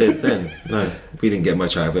never did then. No, we didn't get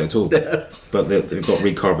much out of it at all. But they've got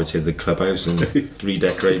recarpeted the clubhouse and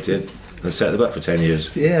redecorated and set it up for 10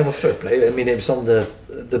 years. Yeah, well, fair play. I mean, it was on the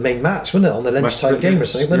main match, wasn't it? On the lunchtime game or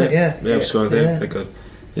something, wasn't it? Yeah, it was going there.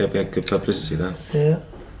 We had good publicity there.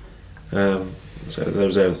 Yeah. So there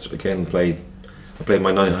was again. I played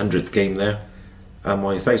my 900th game there, and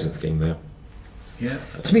my 1000th game there. Yeah.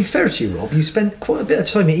 To be fair to you, Rob, you spent quite a bit of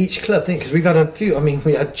time at each club, didn't you? Because we've had a few. I mean,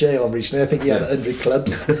 we had Jay on recently. I think he had 100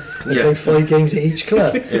 clubs. And played 5 games at each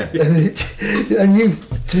club. And you,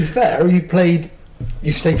 to be fair, you've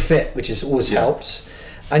stayed fit, which always helps.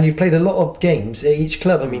 And you've played a lot of games at each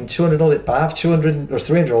club. I mean, 200 odd at Bath, 200 or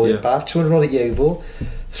 300 odd at Bath, 200 odd at Yeovil,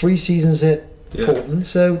 3 seasons at Portland.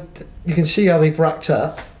 So you can see how they've racked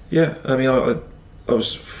up. Yeah, I mean, I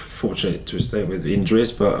was fortunate to stay with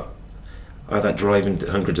injuries, but I had that drive and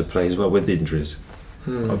hunger to play as well with injuries.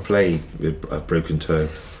 I played with a broken toe.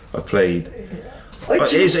 I played.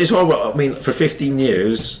 It's horrible. I mean, for 15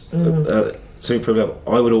 years, I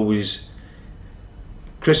would always.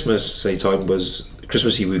 Christmas time was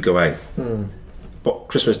Christmas Eve. We'd go out. But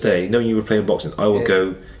Christmas Day, knowing you were playing boxing, I would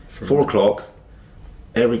go 4 o'clock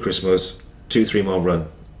every Christmas, 2-3 mile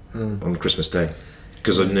run on Christmas Day.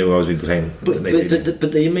 Because I knew I was playing. But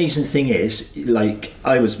the amazing thing is, like,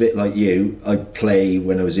 I was a bit like you. I'd play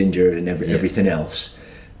when I was injured and everything else,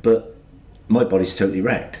 but my body's totally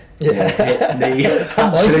wrecked. Absolutely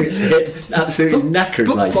knackered.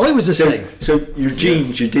 But I was the same. So your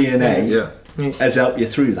genes, your DNA, has helped you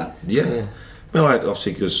through that. Yeah. Well, I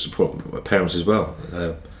obviously could support my parents as well.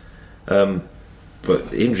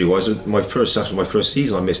 But injury-wise, after my first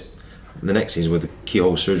season, I missed the next season with the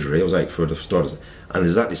keyhole surgery. I was out for the start. And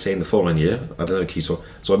exactly the same the following year, I don't know keyhole.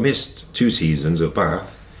 So I missed 2 seasons at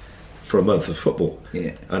Bath for a month of football.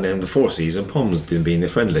 Yeah. And then the 4th season, Poms didn't being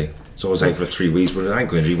friendly. So I was out for 3 weeks with an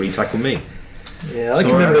ankle injury when he tackled me. Yeah,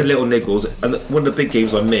 so I had little niggles. And one of the big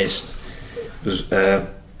games I missed was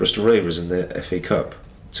Bristol Rovers in the FA Cup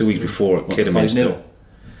 2 weeks before Kidderminster.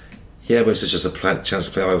 Yeah, but it's just a chance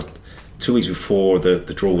to play. 2 weeks before the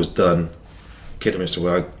draw was done, Kidderminster,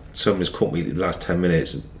 where someone just caught me the last 10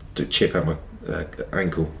 minutes and took chip out my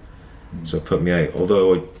ankle, so it put me out.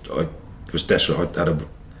 Although I was desperate, I had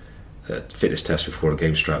a fitness test before the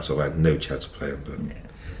game started, so I had no chance of playing. But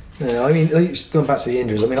yeah, I mean, going back to the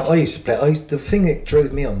injuries, I mean, I used to play. The thing that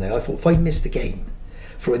drove me on there, I thought if I missed a game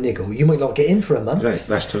for a niggle, you might not get in for a month.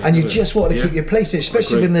 Exactly. And you just want to keep your place,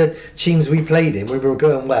 especially when the teams we played in, when we were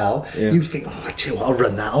going well, you think, I tell you what, I'll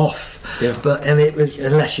run that off. Yeah. But it was,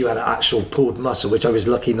 unless you had an actual pulled muscle, which I was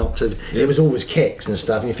lucky not to. It was always kicks and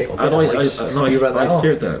stuff, and you think, I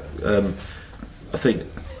feared that. I think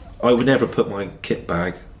I would never put my kit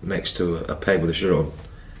bag next to a peg with a shirt on.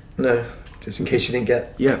 No. Just in case you didn't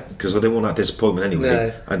get... Yeah, because I didn't want that disappointment anyway.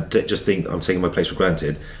 No. And just think I'm taking my place for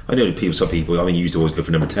granted. I know some people, I mean, you used to always go for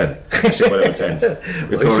number 10. I said, number 10.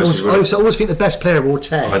 I always think the best player wore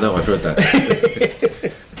 10. I know, I've heard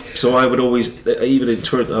that. So I would always, even in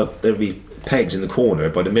turn, there'd be pegs in the corner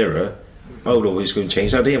by the mirror, I would always go and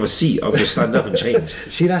change. I didn't have a seat. I would just stand up and change.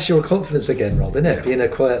 See, that's your confidence again, Rob, isn't it? Being a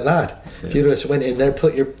quiet lad. If you just went in there,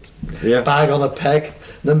 put your bag on a peg,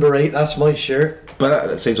 number 8, that's my shirt. But at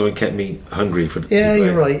the same time, it kept me hungry for.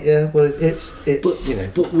 You're right. Yeah, well,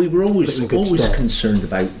 but we were always concerned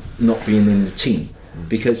about not being in the team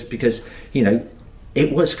because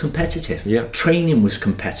it was competitive. Yeah, training was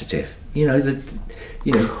competitive.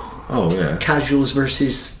 Casuals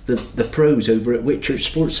versus the pros over at Whitchurch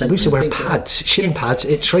Sports Centre. We used to wear pads, shin pads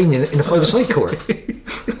at training in a 5-a-side court.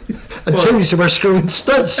 And Tony used to wear screwing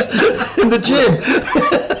studs in the gym.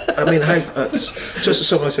 I mean, just as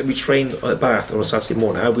someone said, we trained at Bath on a Saturday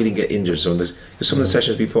morning. How we didn't get injured? Because some of the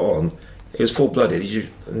sessions we put on, it was full-blooded.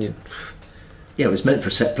 Yeah, it was meant for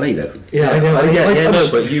set play though. Yeah, I know.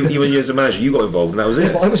 But you when you as a manager, you got involved, and that was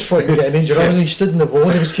it. I was frightened of getting injured. I only stood in the ball,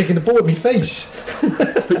 and he was kicking the ball at my face.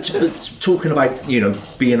 but talking about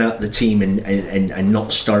being out the team and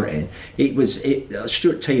not starting,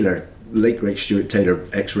 Stuart Taylor, late great Stuart Taylor,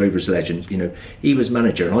 ex-Rovers legend. He was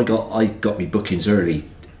manager, and I got me bookings early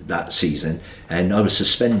that season, and I was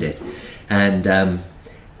suspended, and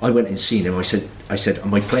I went and seen him. I said,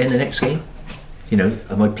 am I playing the next game?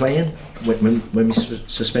 Am I playing when my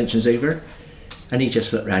suspension's over? And he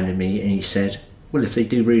just looked round at me and he said, well, if they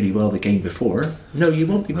do really well the game before, no, you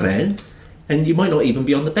won't be playing, and you might not even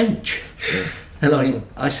be on the bench. Yeah. And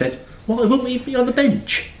I said, well, I won't even be on the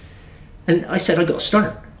bench. And I said, I got to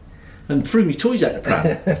start. And threw me toys out the pram.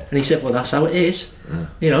 And he said, well, that's how it is.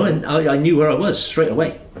 And I knew where I was straight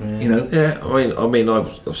away. Yeah, I mean,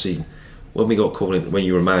 obviously, when we got called in, when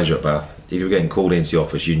you were a manager at Bath, if you were getting called into the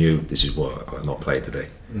office, you knew this is what I'm not playing today.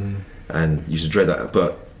 And you used to dread that.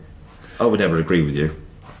 But I would never agree with you.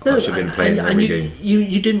 No, I should have been playing every game.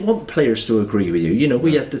 You didn't want players to agree with you.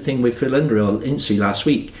 We had the thing with Phil Underhill Incy last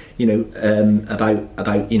week. About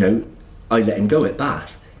I let him go at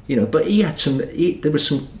Bath. But he had there were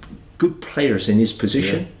some good players in his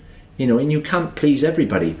position. And you can't please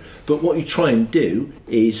everybody. But what you try and do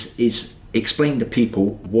is explain to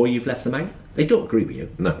people why you've left them out. They don't agree with you.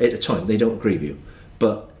 No. At the time, they don't agree with you.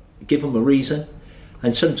 But give them a reason.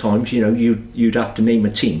 And sometimes, you'd have to name a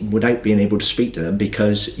team without being able to speak to them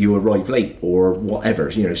because you arrived late or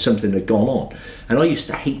whatever, something had gone on. And I used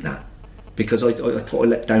to hate that because I thought I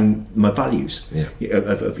let down my values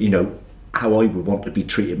of how I would want to be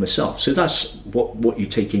treated myself. So that's what you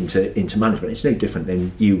take into management. It's no different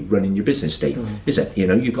than you running your business, Dave, is it?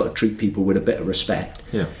 You've got to treat people with a bit of respect.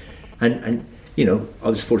 Yeah. And I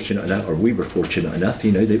was fortunate enough, or we were fortunate enough,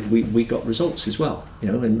 that we got results as well,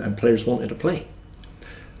 and players wanted to play.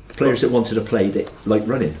 Players that wanted to play, that like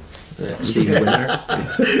running. Yeah. Stephen Winter.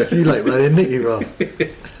 You like running, didn't you, Rob?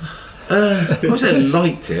 I wasn't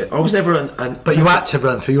liked it. I was never But you had to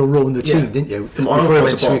run for your role in the team, didn't you? Before I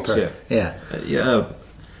went sweeper.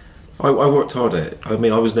 I worked hard at it. I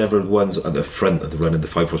mean, I was never the ones at the front of the run in the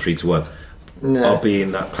 5, 4, 3, 2, 1. No. I'll be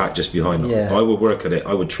in that pack just behind them. I would work at it.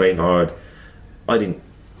 I would train hard. I didn't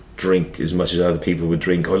drink as much as other people would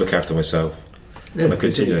drink. I look after myself. No, and I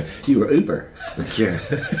continue. You were Uber. Yeah.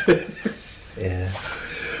 Yeah.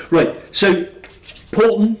 Right. So,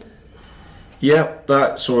 Portland. Yeah,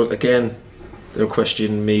 that sort of, again, they were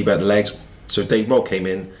questioning me about the legs. So Dave Moll came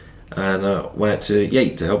in and went out to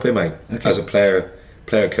Yate to help him out as a player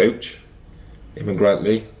coach, him and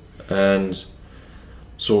Grantley, and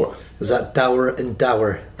sort of. Was that Dower and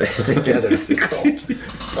Dower together?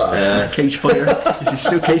 Cage fighter? Is he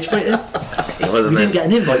still cage fighting? We didn't get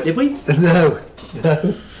an invite, did we? No.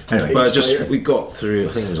 Anyway, but we got through.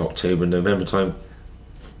 I think it was October, November time.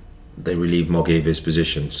 They relieved Moggy of his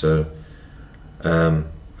position, so and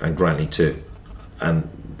Grantley too, and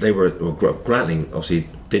they were. Well, Grantley obviously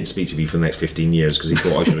didn't speak to me for the next 15 years because he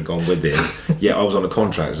thought I should have gone with him. Yeah, I was on a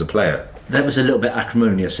contract as a player. That was a little bit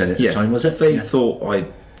acrimonious then at the time, was it? They thought I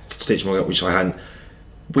stitched my up, which I hadn't.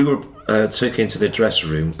 We were took into the dressing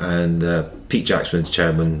room, and Pete Jackson, the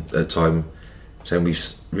chairman at the time, saying we've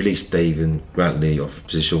released Dave and Grantley off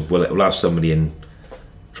position. We'll have somebody in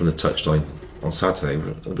from the touchline on Saturday.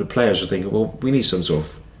 The players were thinking, well, we need some sort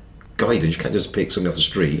of guidance. You can't just pick somebody off the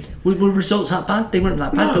street. Were results that bad? They weren't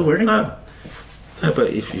that bad, though, were they? No,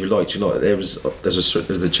 but if you liked, there's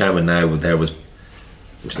the chairman now. There was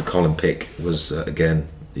Mr. Colin Pick was again.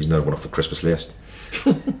 He's another one off the Christmas list.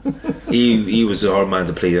 he was a hard man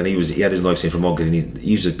to please, and he had his life in from Ogden, and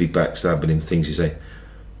he used to be backstabbing in things you say.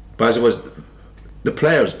 But as it was, the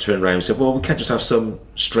players turned around and said, well, we can't just have some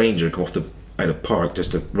stranger come off out of park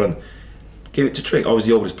just to run. Give it to Trick. I was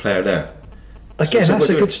the oldest player there. Again, so that's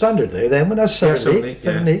a good standard there then. When I was 70.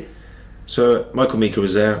 Yeah. So Michael Meeker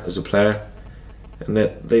was there as a player, and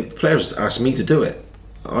the players asked me to do it.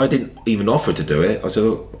 I didn't even offer to do it. I said,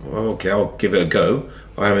 oh, well, okay, I'll give it a go.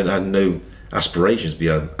 I haven't had no aspirations to be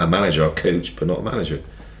a manager or coach, but not a manager.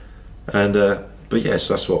 And but yes,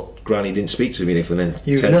 that's what Granny didn't speak to me for then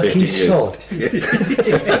 10, 15 years. Sod.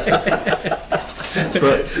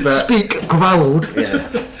 But Speak growled. Yeah.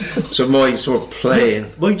 So my sort of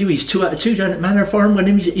playing. Mind you, he's 2 out of 2 down at Manor Farm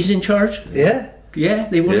when he's in charge. Yeah. Yeah,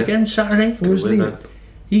 they won again Saturday. Where was he?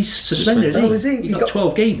 He's suspended. Oh, is he? He got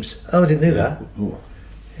 12 games. Oh, I didn't know that.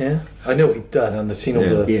 Yeah, I know what he'd done and I've seen all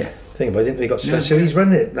the thing, but I didn't know he got suspended. So he's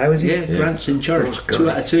running it now, is he? Yeah, Grant's in charge. 2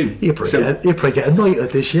 out of 2. He'll probably get a night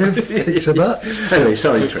this year. Takes a bat. Anyway,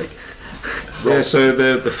 sorry, Trick. Yeah, so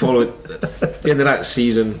the following, the end of that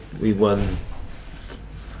season, we won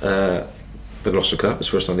the Gloucester Cup. It was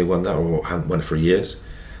the first time they won that, or hadn't won it for years.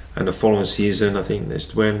 And the following season, I think,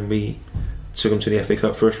 is when we took them to the FA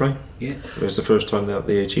Cup first round. Yeah, it was the first time that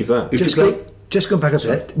they achieved that. Just going back a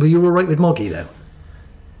bit, were you all right with Moggy though?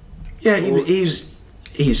 Yeah,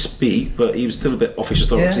 he speak, but he was still a bit offish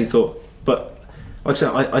start because he thought. But like I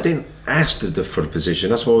said, I didn't ask for the position.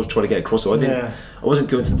 That's what I was trying to get across. So I wasn't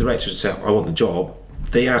going to the directors and say I want the job.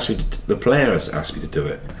 They asked me. The players asked me to do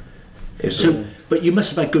it. But you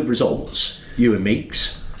must have had good results, you and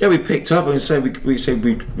Meeks. Yeah, we picked up and said we I said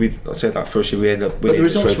that first year we ended up winning the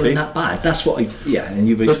results trophy. weren't that bad. That's what and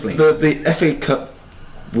you've explained. The FA Cup,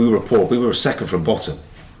 we were poor. We were second from bottom.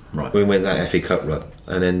 Right. We went that FA Cup run,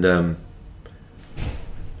 and then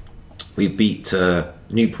we beat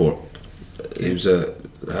Newport. It was at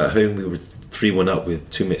home. We were 3-1 up with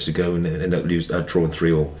 2 minutes to go, and ended up drawing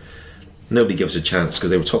 3-3. Nobody gave us a chance because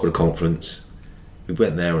they were top of the conference. We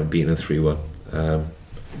went there and beat them 3-1.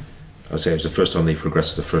 I'd say it was the first time they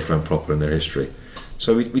progressed to the first round proper in their history.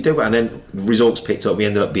 So we did well, and then results picked up. We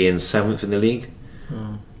ended up being 7th in the league.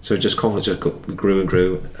 So just confidence we grew and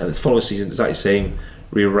grew. And the following season, exactly the same.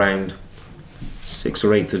 We were around 6th or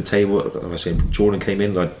 8th of the table. I say Jordan came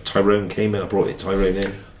in, like Tyrone came in. I brought Tyrone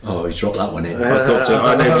in. Oh, he dropped that one in. I thought so.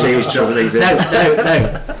 I know James dropped these in.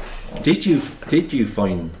 No. Did you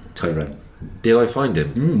find Tyrone? Did I find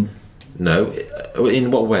him? No.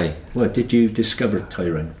 In what way? Well, did you discover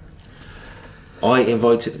Tyrone? I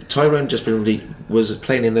invited Tyrone. Was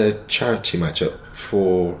playing in the charity matchup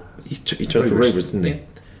for he turned for Rovers, didn't he?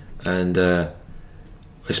 And I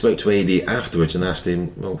spoke to AD afterwards and asked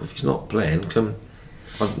him, well, if he's not playing, come.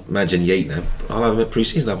 I imagine he ain't now. I'll have him at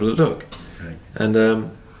pre-season. Have a look. Right. And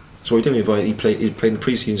so we didn't invite. He played in the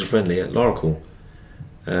pre-season friendly at Larkhall.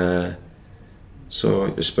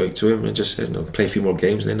 So I spoke to him and just said, no, play a few more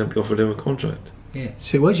games, and then we offered him a contract. Yeah.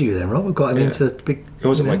 So it was you then, Rob? We got him into the big. It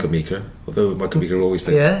wasn't Michael Meeker, although Michael Meeker always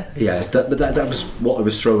think. Yeah. That was what I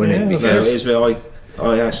was throwing in. Because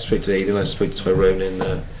I spoke to Aidan, I spoke to Tyrone,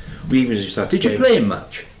 and we even used to have. Did you play him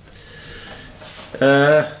much?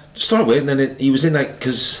 To start with, and then he was in that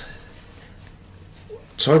because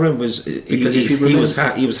Tyrone was he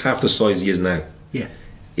was half the size he is now. Yeah.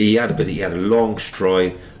 He had a long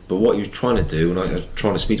stride, but what he was trying to do, and I was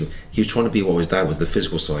trying to speak to him, he was trying to be what his dad was, the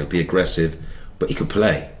physical side, be aggressive, but he could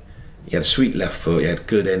play. He had a sweet left foot, he had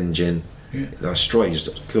good engine, that stride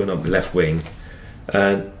just going up the left wing,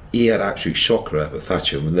 and he had absolute shocker at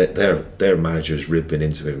Thatcher. Their managers ribbing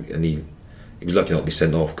into him, and he was lucky not to be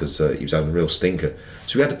sent off because he was having a real stinker.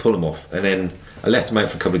 So we had to pull him off, and then I left him out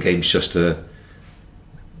for a couple of games just say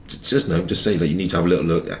that you need to have a little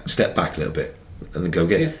look, step back a little bit, and then go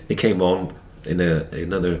again. Yeah. He came on in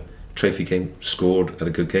another trophy game, scored, had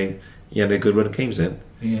a good game. He had a good run of games then.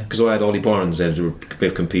 Yeah. Because I had Ollie Barnes there, who were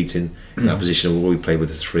both competing in that position where we played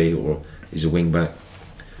with a 3 or he's a wing back.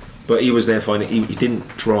 But he was there fine. He didn't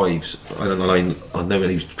drive. I know when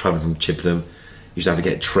he was travelling from Chippenham, he used to have to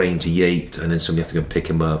get trained to Yate, and then somebody had to go and pick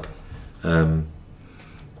him up.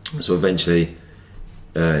 So eventually,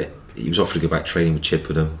 he was offered to go back training with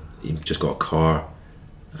Chippenham. He just got a car,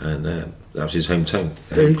 and that was his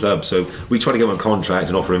hometown club. So we tried to get him on contract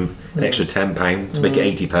and offer him an extra £10 to make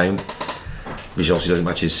it £80, which obviously doesn't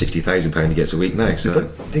match his £60,000 he gets a week now. So,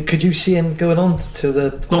 but could you see him going on to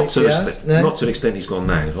the? Not to the extent he's gone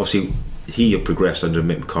now. Obviously, he had progressed under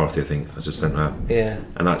Mick McCarthy, I think, as a centre half. Yeah.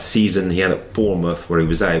 And that season he had at Bournemouth, where he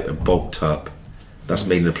was out and bogged up. That's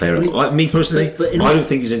made him a player. Me personally, I don't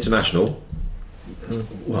think he's international.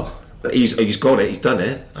 Well, he's got it. He's done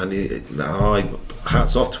it, and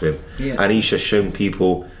hats off to him. Yeah. And he's just shown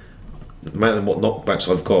people, no matter what knockbacks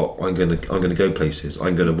I've got, I'm going to go places.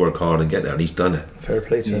 I'm going to work hard and get there, and he's done it. Fair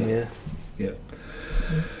play to him. Yeah.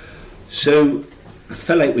 So, I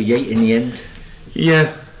fell out with Yate in the end.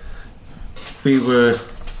 Yeah, we were.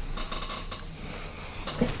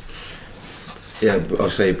 Yeah, I'll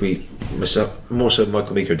say myself more so.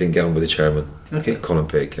 Michael Meeker didn't get on with the chairman, okay, Colin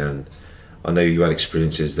Pick, and I know you had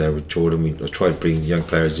experiences there with Jordan. We tried to bring young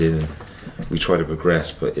players in, and we tried to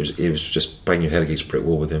progress, but it was just bang your head against a brick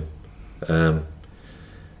wall with him. And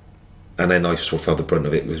then I sort of felt the brunt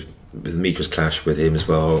of it with Mika's clash with him as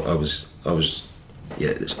well. I was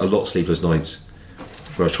it's a lot of sleepless nights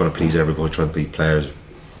where I was trying to please everybody, trying to please players,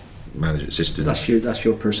 manager, assistants. That's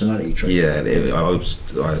your personality trait. Yeah, and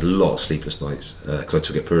I had a lot of sleepless nights because I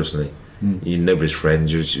took it personally. You're nobody's friend.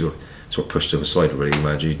 You're sort of pushed to the side, really.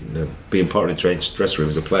 Imagine being part of the dressing room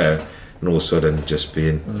as a player, and all of a sudden just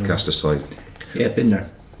being cast aside. Yeah, been there.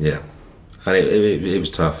 Yeah, and it was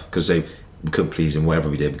tough because we couldn't please him. Whatever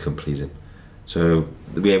we did, we couldn't please him. So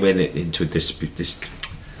we went into this.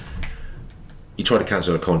 He tried to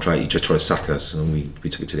cancel our contract. He just tried to sack us, and we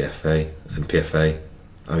took it to the FA and PFA,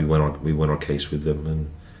 and we won our case with them and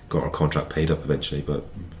got our contract paid up eventually. But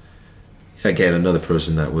again, another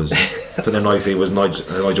person that was. But then I think it was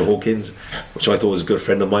Nigel Hawkins, which I thought was a good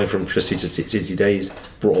friend of mine from City days.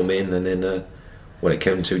 Brought him in, and then when it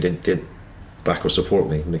came to didn't back or support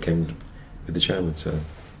me when it came with the chairman. So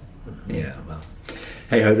yeah, well.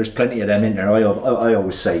 Hey ho, there's plenty of them in there. I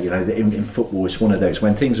always say, that in football it's one of those,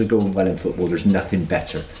 when things are going well in football, there's nothing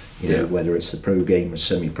better, know, whether it's the pro game or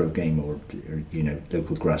semi-pro game or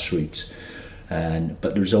local grassroots,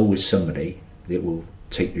 but there's always somebody that will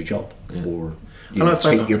take your job or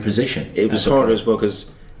take your position. It was harder as well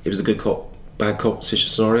because it was the good cop, bad cop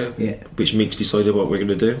scenario, which Meeks decided what we're going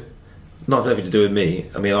to do. Not nothing to do with me.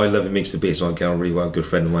 I mean, I love Meeks to bits, I get on really well, good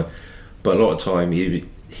friend of mine, but a lot of time he'd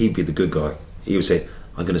be the good guy. He would say,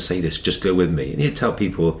 I'm going to say this, just go with me. And he'd tell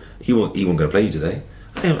people, he wasn't going to play you today.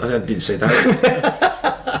 I didn't say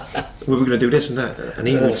that. We were going to do this and that. And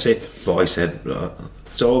he would say, but I said,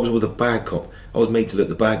 so I was with a bad cop. I was made to look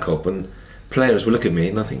the bad cop. And players would look at me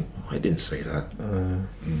and I think, I didn't say that.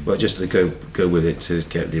 But just to go with it to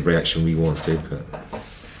get the reaction we wanted.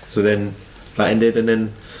 So then that ended, and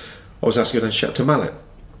then I was asked to go down to Shepton Mallet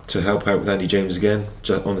to help out with Andy James again,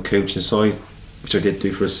 on the coaching side, which I did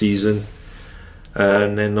do for a season.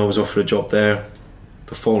 And then I was offered a job there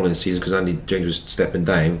the following season because Andy James was stepping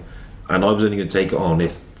down, and I was only going to take it on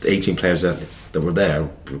if the 18 players that were there,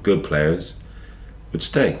 were good players, would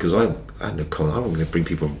stay, because I had no comment. I'm going to bring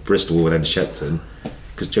people from Bristol and then Shepton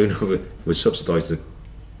because Jonah would subsidise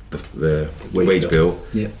the wage bill,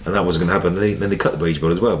 and that wasn't going to happen. Then they cut the wage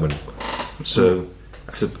bill as well. So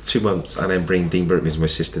after 2 months, and then bring Dean Burke as my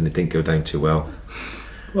assistant, it didn't go down too well.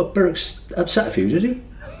 Well, Burke's upset a few, did he?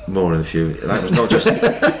 More than a few. That was not just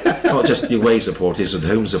the away supporters and the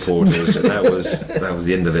home supporters. That was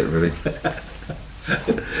the end of it, really.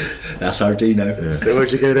 That's our Dino. Yeah. So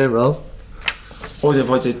where'd you go then, Rob? I was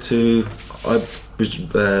invited to. I was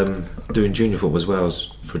doing junior football as well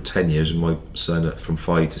for 10 years with my son from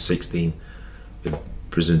 5 to 16 with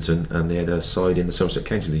Brisinton, and they had a side in the Somerset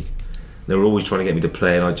County League. They were always trying to get me to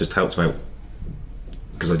play, and I just helped them out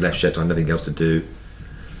because I'd left Shepton, I had nothing else to do.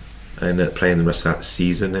 And playing the rest of that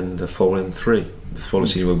season, and the following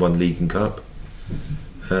season we won League and Cup,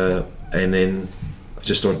 and then I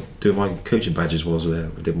just started doing my coaching badges while I was there.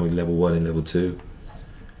 I did my level 1 and level 2.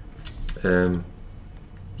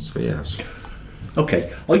 So yeah.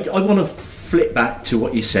 Okay, I want to flip back to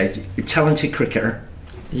what you said. A talented cricketer.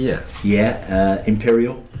 Yeah. Yeah.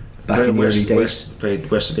 Imperial. Back in the early days. Played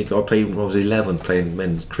Western League. I played when I was 11, playing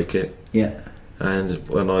men's cricket. Yeah. And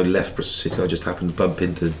when I left Bristol City, I just happened to bump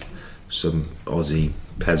into some Aussie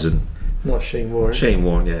peasant. Not Shane Warne. Shane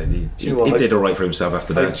Warne, yeah. He did alright for himself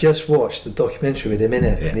after that. I just watched the documentary with him in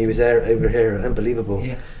it, and he was there over here. Unbelievable.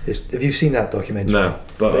 Yeah. Have you seen that documentary? No,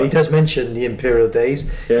 but he does mention the Imperial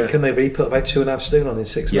days. Yeah. He came over. He put about 2.5 stone on in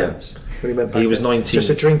 6 months. When he went back. He was there. 19. Just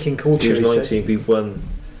a drinking culture. He was 19. We won.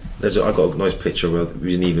 I got a nice picture where it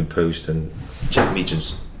was an Evening Post, and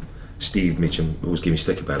Steve Meacham always gave me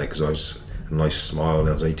stick about it because I was a nice smile and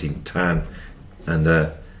I was 18, tan,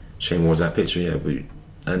 and Shane Warne's that picture,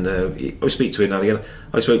 I speak to him now and again.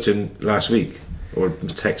 I spoke to him last week, or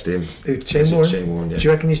texted him. Who, Shane Warne? Shane Warne, yeah. Do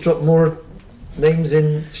you reckon he's dropped more names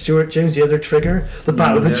in Stuart Jones, the other trigger? The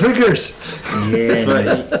Battle of the Triggers. Yeah,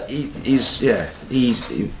 but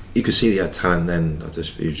you could see he had talent then.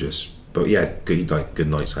 But yeah, good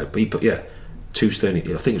nights out. But he put 2 stone. I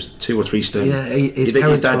think it was 2 or 3 stone. Yeah,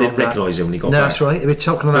 his dad didn't recognise him when he got back. No, that's right. He was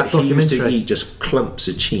talking on that documentary. He used to eat just clumps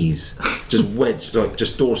of cheese, just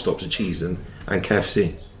just doorstops of cheese and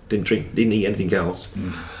KFC. Didn't eat anything else.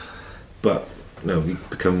 But no, we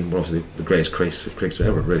become obviously the greatest cricketer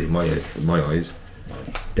ever, really, in my eyes.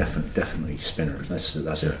 Definitely spinners. That's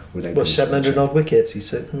without 700 odd wickets, he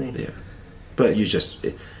said, didn't he? Yeah, but you just.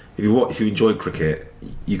 If you enjoy cricket,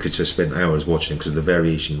 you could just spend hours watching him because of the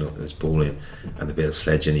variation of his bowling and the bit of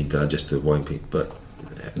sledging he done just to wind people. But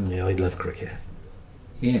Yeah, I love cricket.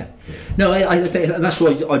 Yeah, no, I think that's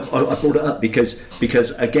why I brought it up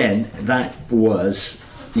because again that was,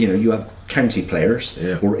 you have county players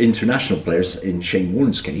or international players in Shane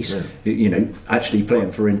Warne's case, actually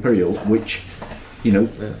playing for Imperial, which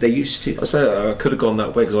they used to. I say I could have gone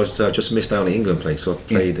that way because I just missed out on the England place. So I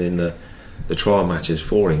played in the trial matches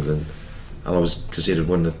for England, and I was considered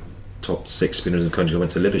one of the top 6 spinners in the country. I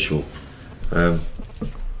went to Liddershall,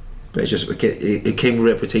 but it came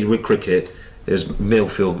with reputation with cricket. There's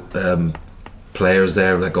Millfield players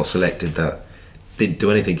there that got selected that didn't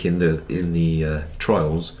do anything in the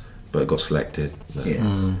trials, but got selected.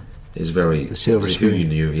 It's very the silver who spoon. you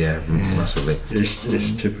knew, massively.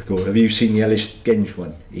 It's typical. Have you seen the Ellis Genge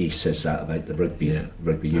one? He says that about the rugby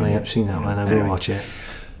union. I haven't seen that one. I will watch it.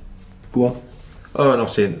 Go on. Oh,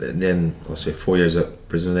 and then 4 years at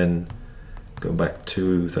Brisbane, then going back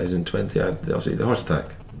to 2020, I had obviously the heart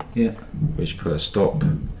attack. Yeah. Which put a stop.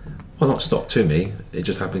 Well, not stop to me. It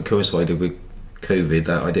just coincided with COVID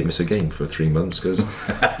that I didn't miss a game for 3 months because.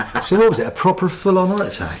 So what was it? A proper full-on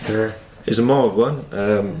heart attack, or? It was a mild one.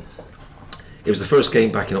 It was the first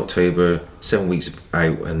game back in October, 7 weeks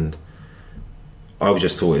out, and I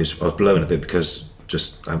just thought I was blowing a bit because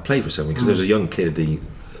I hadn't played for 7 weeks. Because there was a young kid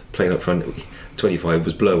playing up front, 25,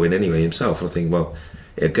 was blowing anyway himself. And I think, well,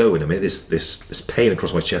 it'll go in a minute. This pain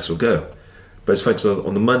across my chest will go. But it's funny because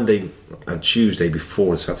on the Monday and Tuesday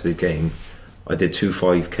before the Saturday game, I did 2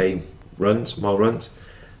 5k mile runs.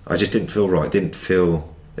 I just didn't feel right. I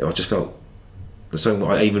just felt.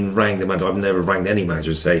 I even rang the manager. I've never rang any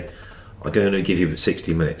manager to say, I'm going to give you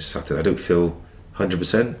 60 minutes Saturday. I don't feel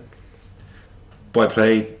 100%. But I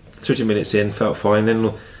played 30 minutes in, felt fine. Then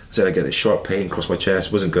I said I get this sharp pain across my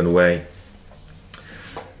chest, wasn't going away.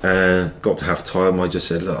 And got to half time. I just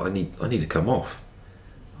said, look, I need to come off.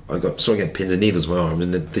 I started getting pins and needles in my arms,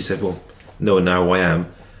 and they said, well, knowing now who I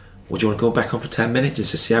am, would you want to go back on for 10 minutes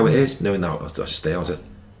just to see how it is? Knowing that I should stay. I was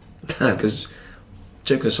like, nah, because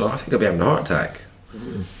joking aside, I think I'll be having a heart attack.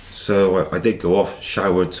 So I did go off,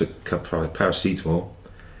 showered, took a paracetamol,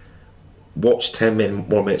 watched 10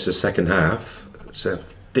 more minutes of the second half, so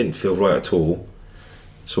didn't feel right at all.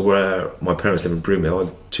 So where my parents live in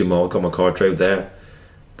Broomhill, 2 miles, got my car, drove there.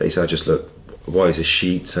 They said I just looked white as a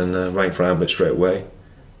sheet and rang for ambulance straight away.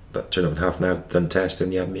 That turned up in half an hour, done test,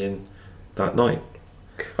 and they had me in that night.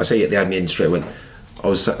 I say they had me in straight away.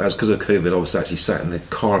 Because of COVID, I was actually sat in the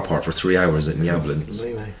car park for 3 hours in the ambulance,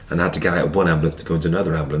 and I had to get out of one ambulance to go into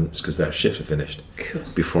another ambulance because their shifts had finished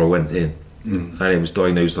before I went in. And it was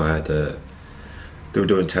diagnosed I had. They were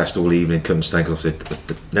doing tests all evening, couldn't stand because I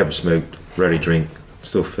never smoked, rarely drink,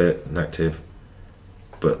 still fit and active,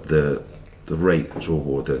 but the rate was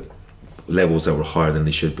or the levels that were higher than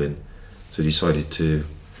they should have been. So they decided to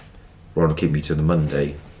rather keep me to the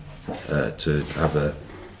Monday to have a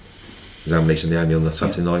examination of the AMI on the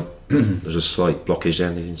Saturday night. There's a slight blockage there,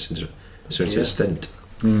 and they inserted a stent.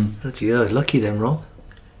 Yeah, lucky then, Rob.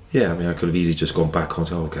 Yeah, I mean, I could have easily just gone back on and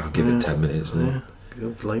said, okay, I'll give it 10 minutes. And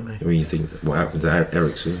Don't blame me. I mean, you think what happened to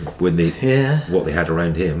Ericsson when what they had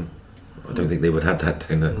around him, I don't think they would have had that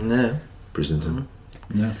down at Brislington.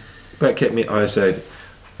 No. But it kept me, I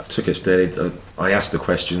took it steady. I asked the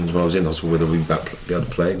questions when I was in hospital whether we'd be able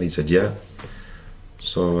to play, and he said yeah.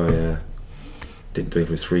 So I didn't do it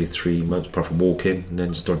for three months apart from walking, and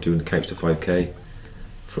then started doing the couch to 5k.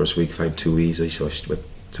 First week I found too easy, so I went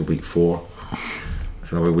to week 4, and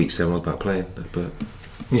by week 7 I was back playing. But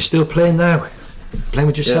you're still playing now? Playing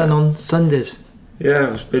with your son on Sundays?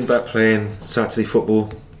 Yeah, I've been back playing Saturday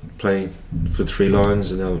football, playing for the 3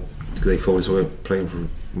 Lions, and now they folded, so I went playing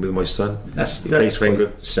with my son. That's quite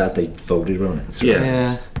sad they folded, wasn't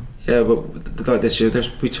it? Yeah, but like this year,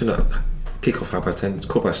 we turn up, kick off 10:30,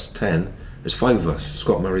 10:15. There's 5 of us.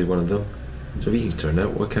 Scott Murray's one of them. So if he can turn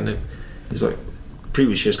out, what can it? It's like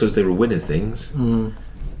previous years because they were winning things.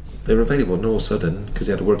 They were available, and all of a sudden because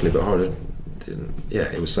they had to work a little bit harder.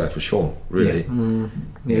 It was sad for Sean, really.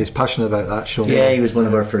 Yeah, he's passionate about that, Sean. Yeah, he was one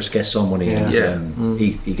of our first guests on when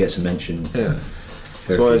he gets a mention. Yeah.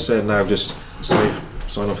 So I said now just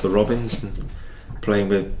sign off the Robins and playing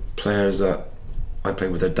with players that I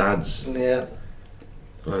played with their dads. Yeah.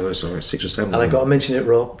 I was like 6 or 7. And I got to mention it,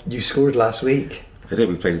 Rob. You scored last week. I did.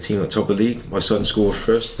 We played a team at the top of the league. My son scored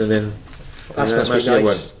first, and then that's must be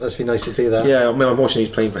nice. That's been nice to do that. Yeah, I mean, I'm watching.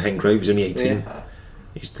 He's playing for Hengrove. He's only 18. Yeah.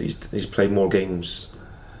 He's played more games.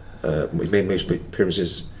 He's made most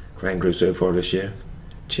appearances for Hengrove so far this year.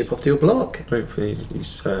 Chip off to your block. Hopefully,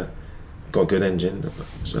 he's got a good engine.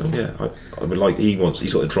 So yeah, I would like. He's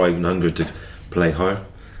got the drive and hunger to play higher.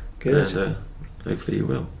 Good. And hopefully he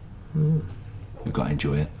will. We've got to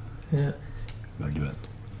enjoy it. Yeah. We've got to do it.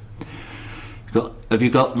 Have you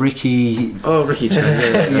got Ricky? Oh, Ricky Chan,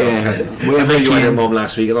 yeah. I know you had him on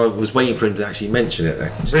last week, and I was waiting for him to actually mention it.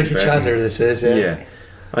 Ricky Chandler, this is, yeah.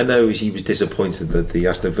 I know he was disappointed at the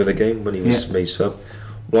Aston Villa game when he was made sub.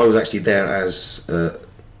 Well, I was actually there as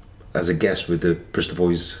a guest with the Bristol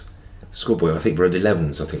Boys schoolboy. I think we're at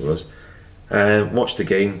 11s. I think it was. Watched the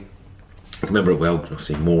game. I remember it well.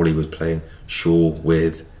 Obviously, Morley was playing. Shaw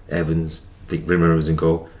with Evans. I think Rimmer was in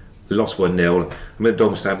goal. Lost 1-0. I'm at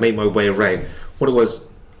Domstad. Made my way around. What it was,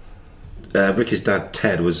 Ricky's dad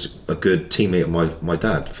Ted was a good teammate of my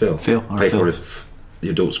dad Phil. Played for the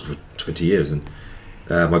adult school for 20 years, and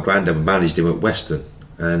my granddad managed him at Western.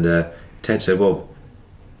 And Ted said, "Well,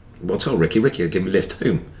 tell Ricky will give him a lift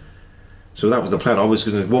home." So that was the plan. I was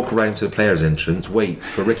going to walk around to the players' entrance, wait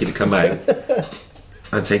for Ricky to come out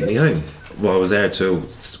and take me home. Well, I was there till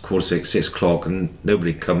 6:45, 6 o'clock, and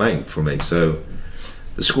nobody come out for me. So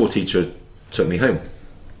the school teacher took me home.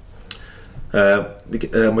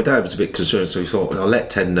 My dad was a bit concerned, so he thought, I'll let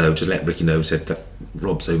Ted know, just let Ricky know. He said that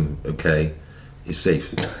Rob's home, okay, he's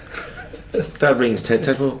safe. Dad rings Ted,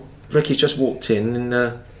 well, Ricky's just walked in,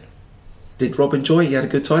 and did Rob enjoy it? He had a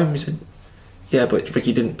good time? He said, yeah, but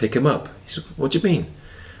Ricky didn't pick him up. He said, what do you mean?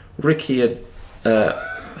 Ricky had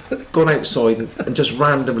gone outside and just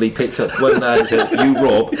randomly picked up one lad and said, you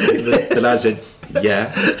Rob? And the lad said,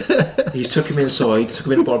 yeah. He's took him inside, took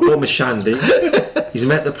him in a bar, bought him a shandy. He's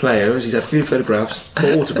met the players, he's had a few photographs,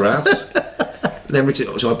 got autographs. And then Ricky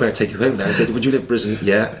said, so I better take you home now. He said, would you live in prison?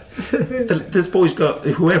 Yeah. This boy's got,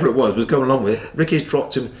 whoever it was going along with it. Ricky's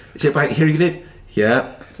dropped him. He said, right, here you live?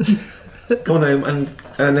 Yeah. Gone home,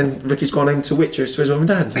 and then Ricky's gone home to Witchers to his mum and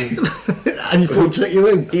dad. And you thought he took you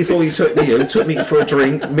home? He thought he took me home, took me for a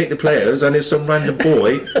drink, meet the players, and there's some random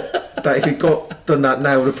boy that if he'd done that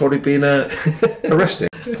now would have probably been arrested.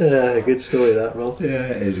 Good story that, Rob. Yeah,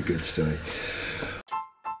 it is a good story.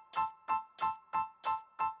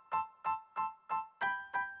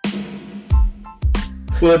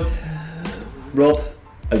 Well, Rob,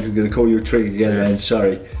 I was going to call you a trick again then,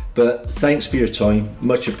 sorry. But thanks for your time,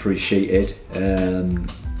 much appreciated, and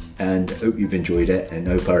hope you've enjoyed it, and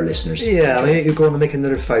hope our listeners. Yeah, I mean, you're going to make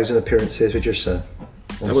another 1,000 appearances with your son.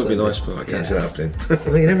 That would be nice, but I can't see that happening.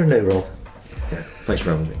 Well, you never know, Rob. Yeah, thanks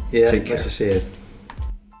for having me. Yeah, Take nice care. to see you.